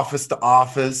from office to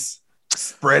office,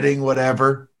 spreading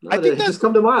whatever. No, I think just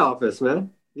come to my office, man.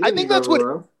 I think that's what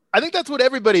I think that's what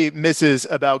everybody misses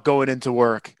about going into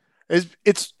work. It's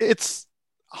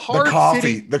hard.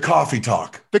 The coffee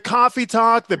talk, the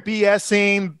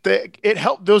BSing. It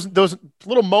helped those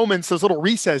little moments, those little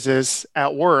recesses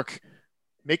at work,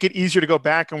 make it easier to go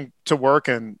back to work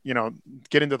and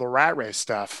get into the rat race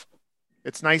stuff.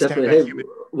 It's nice Definitely. to have that human.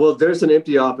 Well, there's an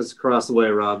empty office across the way,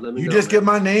 Rob. Let me know, get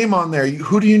my name on there.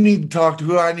 Who do you need to talk to?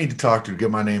 Who I need to talk to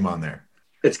get my name on there?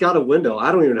 It's got a window.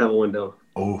 I don't even have a window.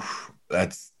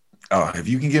 If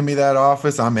you can give me that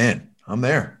office, I'm in. I'm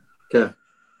there. Okay.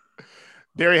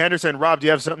 Barry Henderson, Rob, do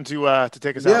you have something to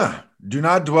take us out? Yeah. Do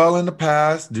not dwell in the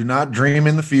past. Do not dream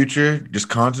in the future. Just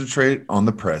concentrate on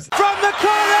the present. From the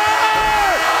corner,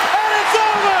 and it's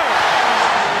over.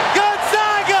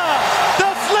 Gonzaga,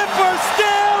 the slipper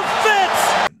still fits.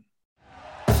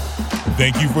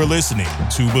 Thank you for listening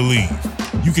to Believe.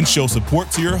 You can show support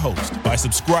to your host by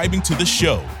subscribing to the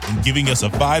show and giving us a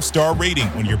 5-star rating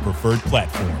on your preferred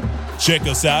platform. Check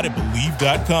us out at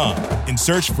Believe.com and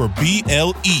search for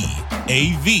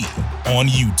BLEAV on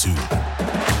YouTube.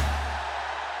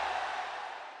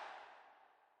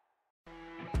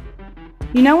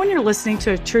 You know when you're listening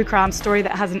to a true crime story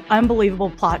that has an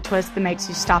unbelievable plot twist that makes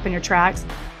you stop in your tracks?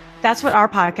 That's what our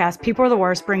podcast, People Are the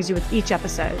Worst, brings you with each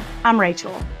episode. I'm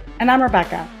Rachel. And I'm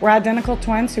Rebecca. We're identical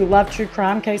twins who love true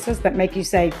crime cases that make you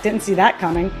say, didn't see that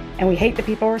coming, and we hate the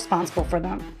people responsible for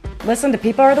them. Listen to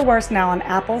People Are the Worst now on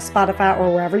Apple, Spotify,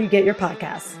 or wherever you get your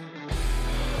podcasts.